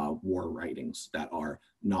war writings that are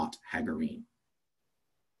not Hagarine.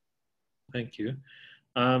 Thank you.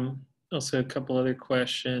 Also, a couple other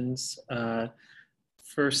questions.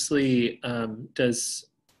 Firstly, does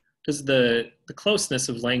the closeness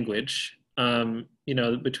of language,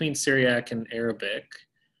 between Syriac and Arabic,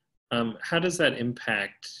 how does that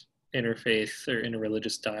impact interfaith or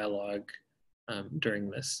interreligious dialogue during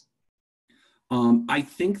this? I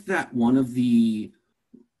think that one of the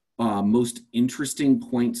most interesting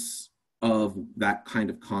points of that kind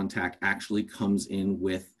of contact actually comes in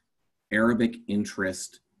with Arabic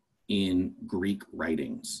interest in Greek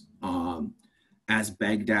writings. As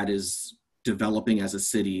Baghdad is developing as a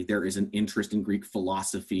city, there is an interest in Greek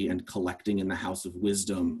philosophy and collecting in the House of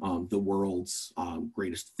Wisdom the world's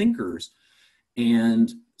greatest thinkers.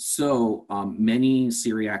 And so many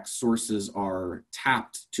Syriac sources are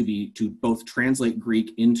tapped to both translate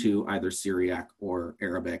Greek into either Syriac or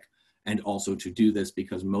Arabic, and also to do this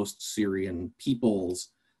because most Syrian peoples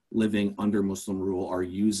living under Muslim rule are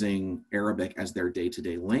using Arabic as their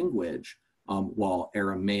day-to-day language, while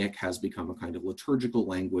Aramaic has become a kind of liturgical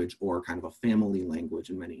language or kind of a family language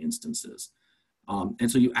in many instances.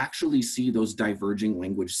 And so you actually see those diverging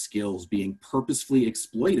language skills being purposefully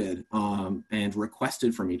exploited and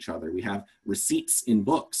requested from each other. We have receipts in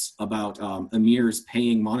books about emirs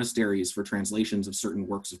paying monasteries for translations of certain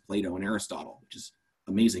works of Plato and Aristotle, which is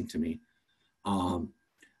amazing to me.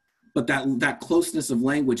 But that closeness of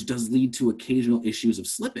language does lead to occasional issues of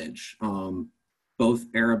slippage. Both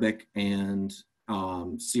Arabic and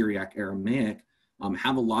Syriac Aramaic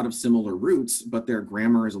have a lot of similar roots, but their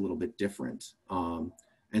grammar is a little bit different.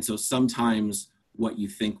 And so sometimes what you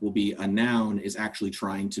think will be a noun is actually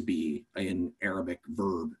trying to be an Arabic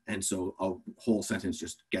verb. And so a whole sentence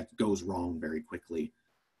just goes wrong very quickly.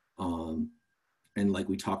 And like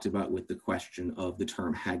we talked about with the question of the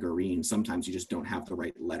term Hagarine, sometimes you just don't have the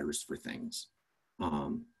right letters for things.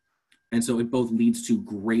 And so it both leads to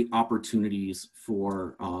great opportunities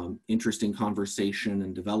for interesting conversation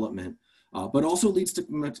and development, but also leads to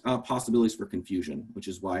possibilities for confusion, which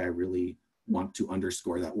is why I really want to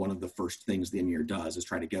underscore that one of the first things the Emir does is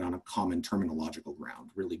try to get on a common terminological ground,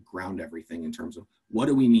 really ground everything in terms of what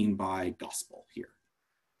do we mean by gospel here.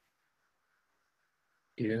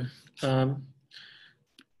 Yeah.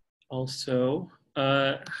 Also,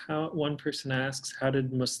 one person asks, how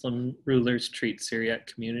did Muslim rulers treat Syriac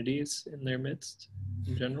communities in their midst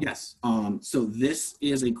in general? Yes, so this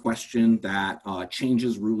is a question that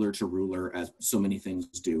changes ruler to ruler, as so many things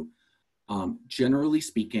do. Generally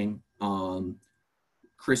speaking,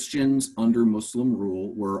 Christians under Muslim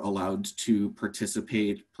rule were allowed to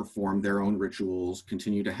participate, perform their own rituals,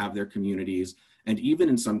 continue to have their communities, and even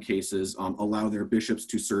in some cases allow their bishops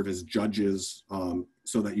to serve as judges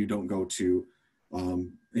so that you don't go to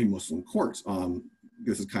a Muslim court.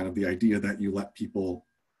 This is kind of the idea that you let people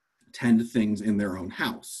tend things in their own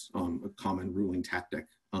house, a common ruling tactic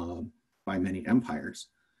by many empires.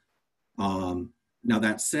 Now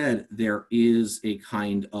that said, there is a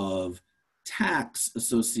kind of tax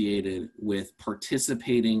associated with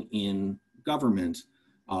participating in government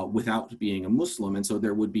without being a Muslim. And so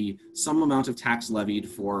there would be some amount of tax levied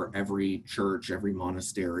for every church, every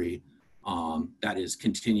monastery that is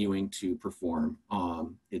continuing to perform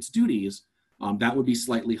its duties. That would be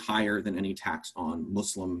slightly higher than any tax on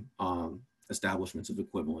Muslim establishments of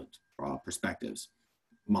equivalent perspectives.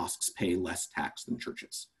 Mosques pay less tax than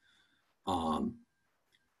churches.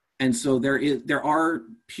 And so there are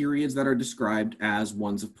periods that are described as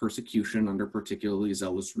ones of persecution under particularly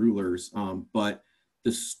zealous rulers, but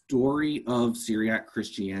the story of Syriac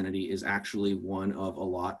Christianity is actually one of a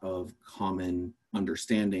lot of common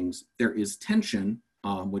understandings. There is tension,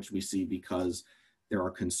 which we see because there are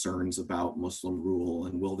concerns about Muslim rule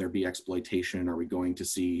and will there be exploitation? Are we going to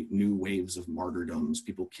see new waves of martyrdoms,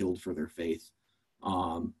 people killed for their faith?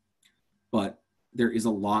 But there is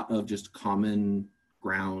a lot of just common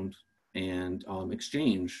ground and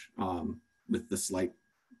exchange with the slight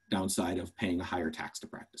downside of paying a higher tax to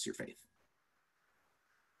practice your faith.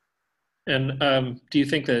 And do you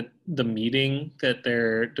think that the meeting that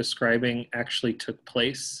they're describing actually took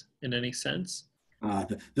place in any sense?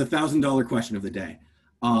 The $1,000 question of the day.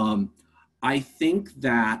 I think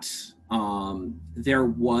that there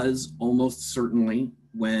was almost certainly,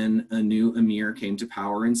 when a new Emir came to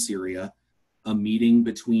power in Syria, a meeting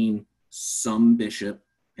between some bishop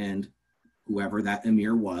and whoever that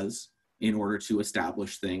Emir was in order to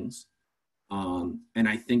establish things. And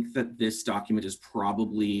I think that this document is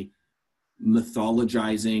probably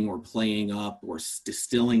mythologizing or playing up or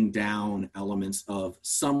distilling down elements of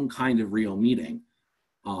some kind of real meeting.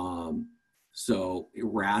 So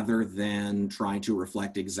rather than trying to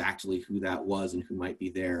reflect exactly who that was and who might be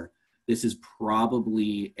there, this is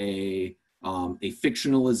probably a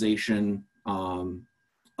fictionalization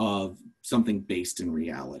of something based in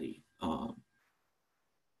reality.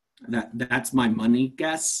 That's my money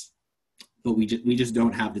guess, but we just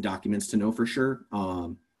don't have the documents to know for sure.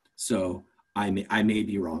 So I may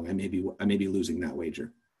be wrong. I may be losing that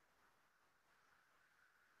wager.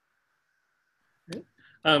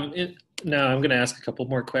 Now I'm going to ask a couple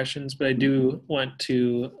more questions, but I do want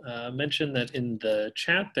to mention that in the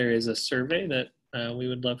chat there is a survey that we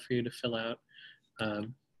would love for you to fill out.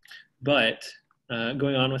 But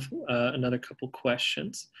going on with another couple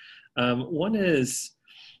questions. One is,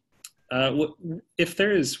 if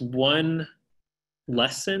there is one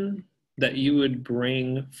lesson that you would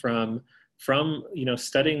bring from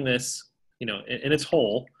studying this, in its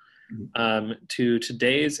whole, to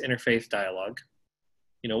today's interfaith dialogue,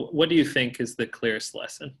 what do you think is the clearest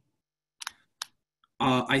lesson?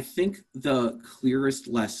 I think the clearest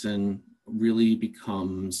lesson really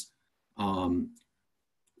becomes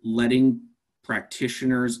letting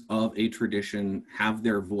practitioners of a tradition have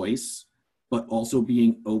their voice, but also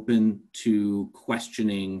being open to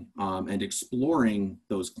questioning and exploring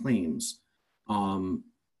those claims.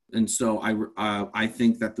 And so I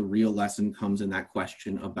think that the real lesson comes in that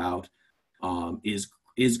question about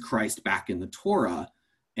is Christ back in the Torah?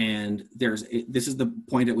 And this is the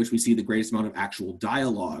point at which we see the greatest amount of actual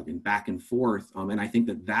dialogue and back and forth. And I think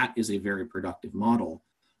that is a very productive model,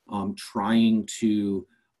 trying to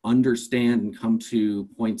understand and come to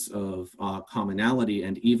points of commonality.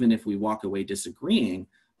 And even if we walk away disagreeing,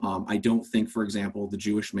 I don't think, for example, the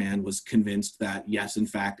Jewish man was convinced that, yes, in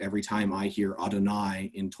fact, every time I hear Adonai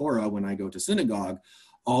in Torah when I go to synagogue,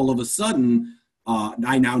 all of a sudden,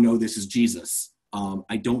 I now know this is Jesus.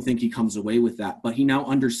 I don't think he comes away with that, but he now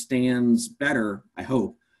understands better, I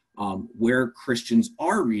hope, where Christians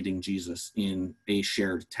are reading Jesus in a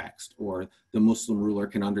shared text, or the Muslim ruler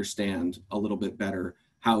can understand a little bit better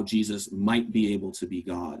how Jesus might be able to be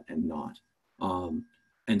God and not.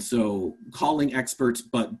 And so calling experts,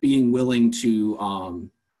 but being willing to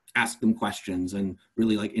ask them questions and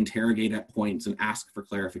really interrogate at points and ask for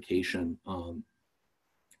clarification.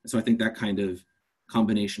 So I think that kind of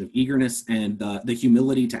combination of eagerness and the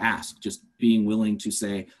humility to ask, just being willing to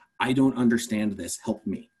say, I don't understand this, help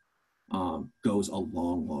me, goes a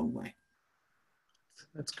long, long way.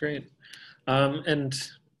 That's great. And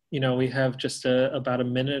we have just about a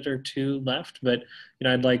minute or two left, but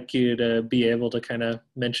I'd like you to be able to kind of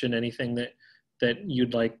mention anything that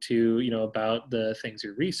you'd like to, about the things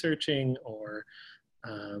you're researching or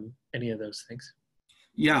any of those things.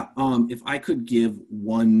 Yeah, if I could give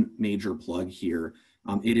one major plug here,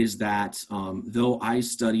 it is that though I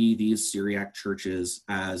study these Syriac churches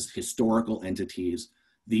as historical entities,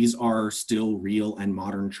 these are still real and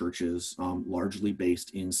modern churches, largely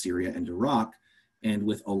based in Syria and Iraq. And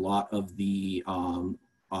with a lot of the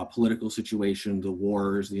political situation, the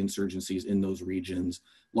wars, the insurgencies in those regions,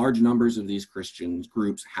 large numbers of these Christian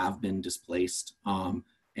groups have been displaced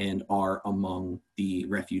and are among the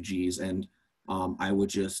refugees. And I would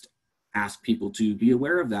just ask people to be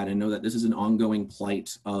aware of that and know that this is an ongoing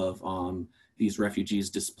plight of these refugees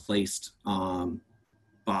displaced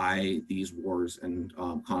by these wars and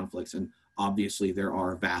conflicts. And Obviously, there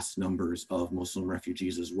are vast numbers of Muslim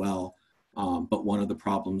refugees as well. But one of the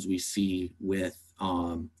problems we see with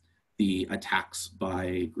the attacks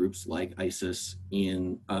by groups like ISIS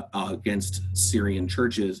against Syrian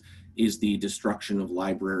churches is the destruction of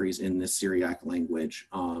libraries in the Syriac language.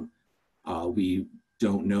 We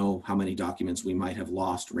don't know how many documents we might have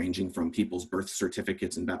lost, ranging from people's birth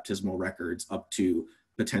certificates and baptismal records up to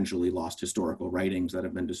potentially lost historical writings that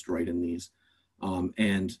have been destroyed in these.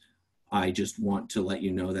 And I just want to let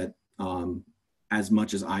you know that as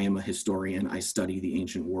much as I am a historian, I study the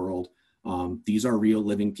ancient world. These are real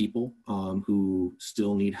living people who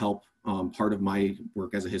still need help. Part of my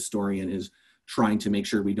work as a historian is trying to make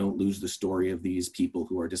sure we don't lose the story of these people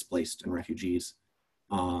who are displaced and refugees.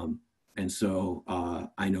 And so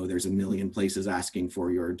I know there's a million places asking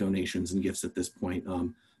for your donations and gifts at this point,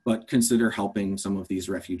 but consider helping some of these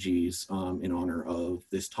refugees in honor of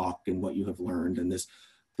this talk and what you have learned and this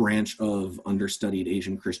branch of understudied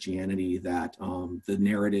Asian Christianity that the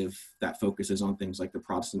narrative that focuses on things like the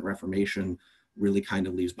Protestant Reformation really kind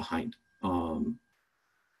of leaves behind.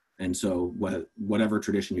 And so whatever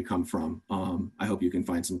tradition you come from, I hope you can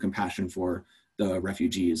find some compassion for the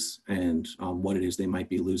refugees and what it is they might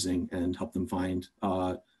be losing and help them find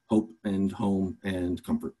hope and home and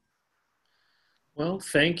comfort. Well,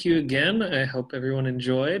 thank you again. I hope everyone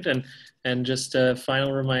enjoyed. And just a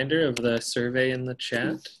final reminder of the survey in the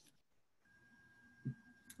chat.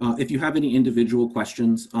 If you have any individual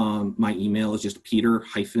questions, my email is just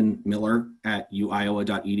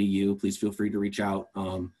peter-miller@uiowa.edu. Please feel free to reach out.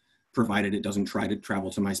 Provided it doesn't try to travel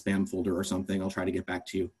to my spam folder or something, I'll try to get back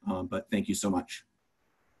to you. But thank you so much.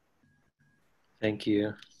 Thank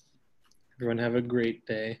you. Everyone have a great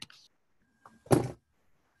day.